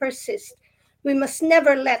and will persist. We must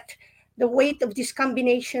never let the weight of this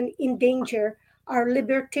combination endanger our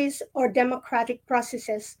liberties or democratic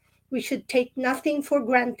processes. We should take nothing for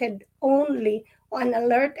granted, only an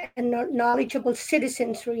alert and knowledgeable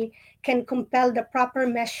citizenry can compel the proper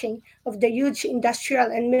meshing of the huge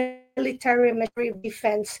industrial and military machinery of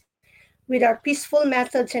defense with our peaceful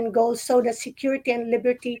methods and goals so that security and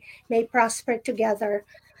liberty may prosper together.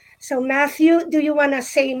 So, Matthew, do you want to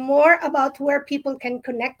say more about where people can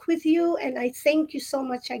connect with you? And I thank you so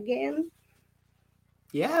much again.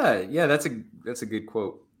 Yeah, that's a good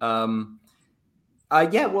quote.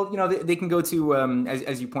 Yeah, well, they can go to,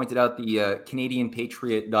 as you pointed out, the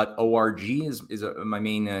CanadianPatriot.org is my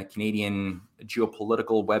main Canadian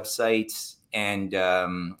geopolitical website. And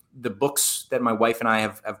the books that my wife and I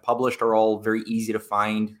have published are all very easy to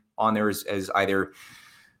find on there as either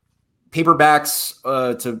paperbacks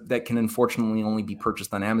that can unfortunately only be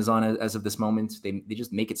purchased on Amazon as of this moment. They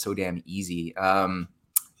just make it so damn easy, and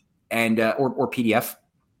or PDF.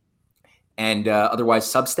 And otherwise,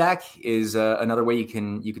 Substack is another way you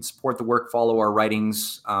can support the work, follow our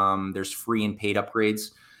writings. There's free and paid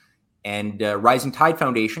upgrades. And Rising Tide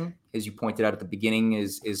Foundation, as you pointed out at the beginning,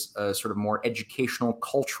 is a sort of more educational,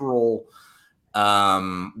 cultural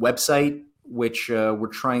website, which we're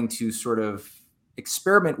trying to sort of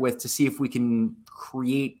experiment with to see if we can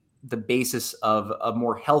create the basis of a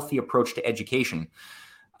more healthy approach to education.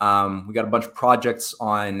 We got a bunch of projects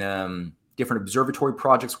on different observatory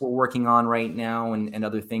projects we're working on right now and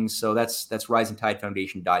other things. So that's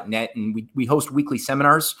risingtidefoundation.net. And we host weekly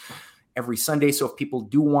seminars every Sunday. So if people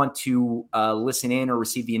do want to listen in or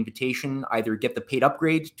receive the invitation, either get the paid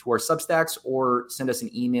upgrade to our Substacks or send us an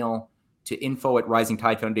email to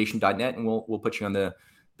info@risingtidefoundation.net, and we'll put you on the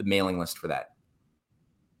mailing list for that.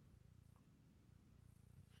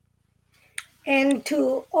 And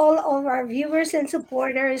to all of our viewers and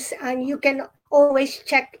supporters, and you can always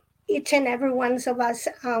check each and every one of us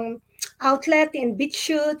outlet in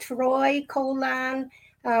BitChute, Roy, Colan,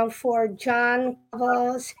 for John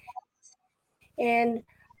Cavos, and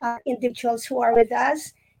individuals who are with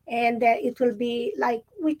us. And it will be like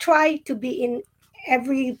we try to be in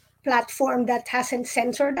every platform that hasn't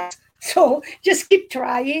censored us. So just keep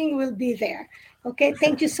trying, we'll be there. Okay,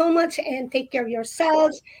 thank you so much and take care of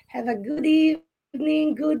yourselves. Have a good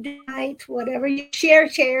evening, good night, whatever you share.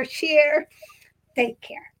 Take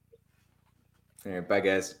care. All right, bye,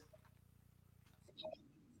 guys.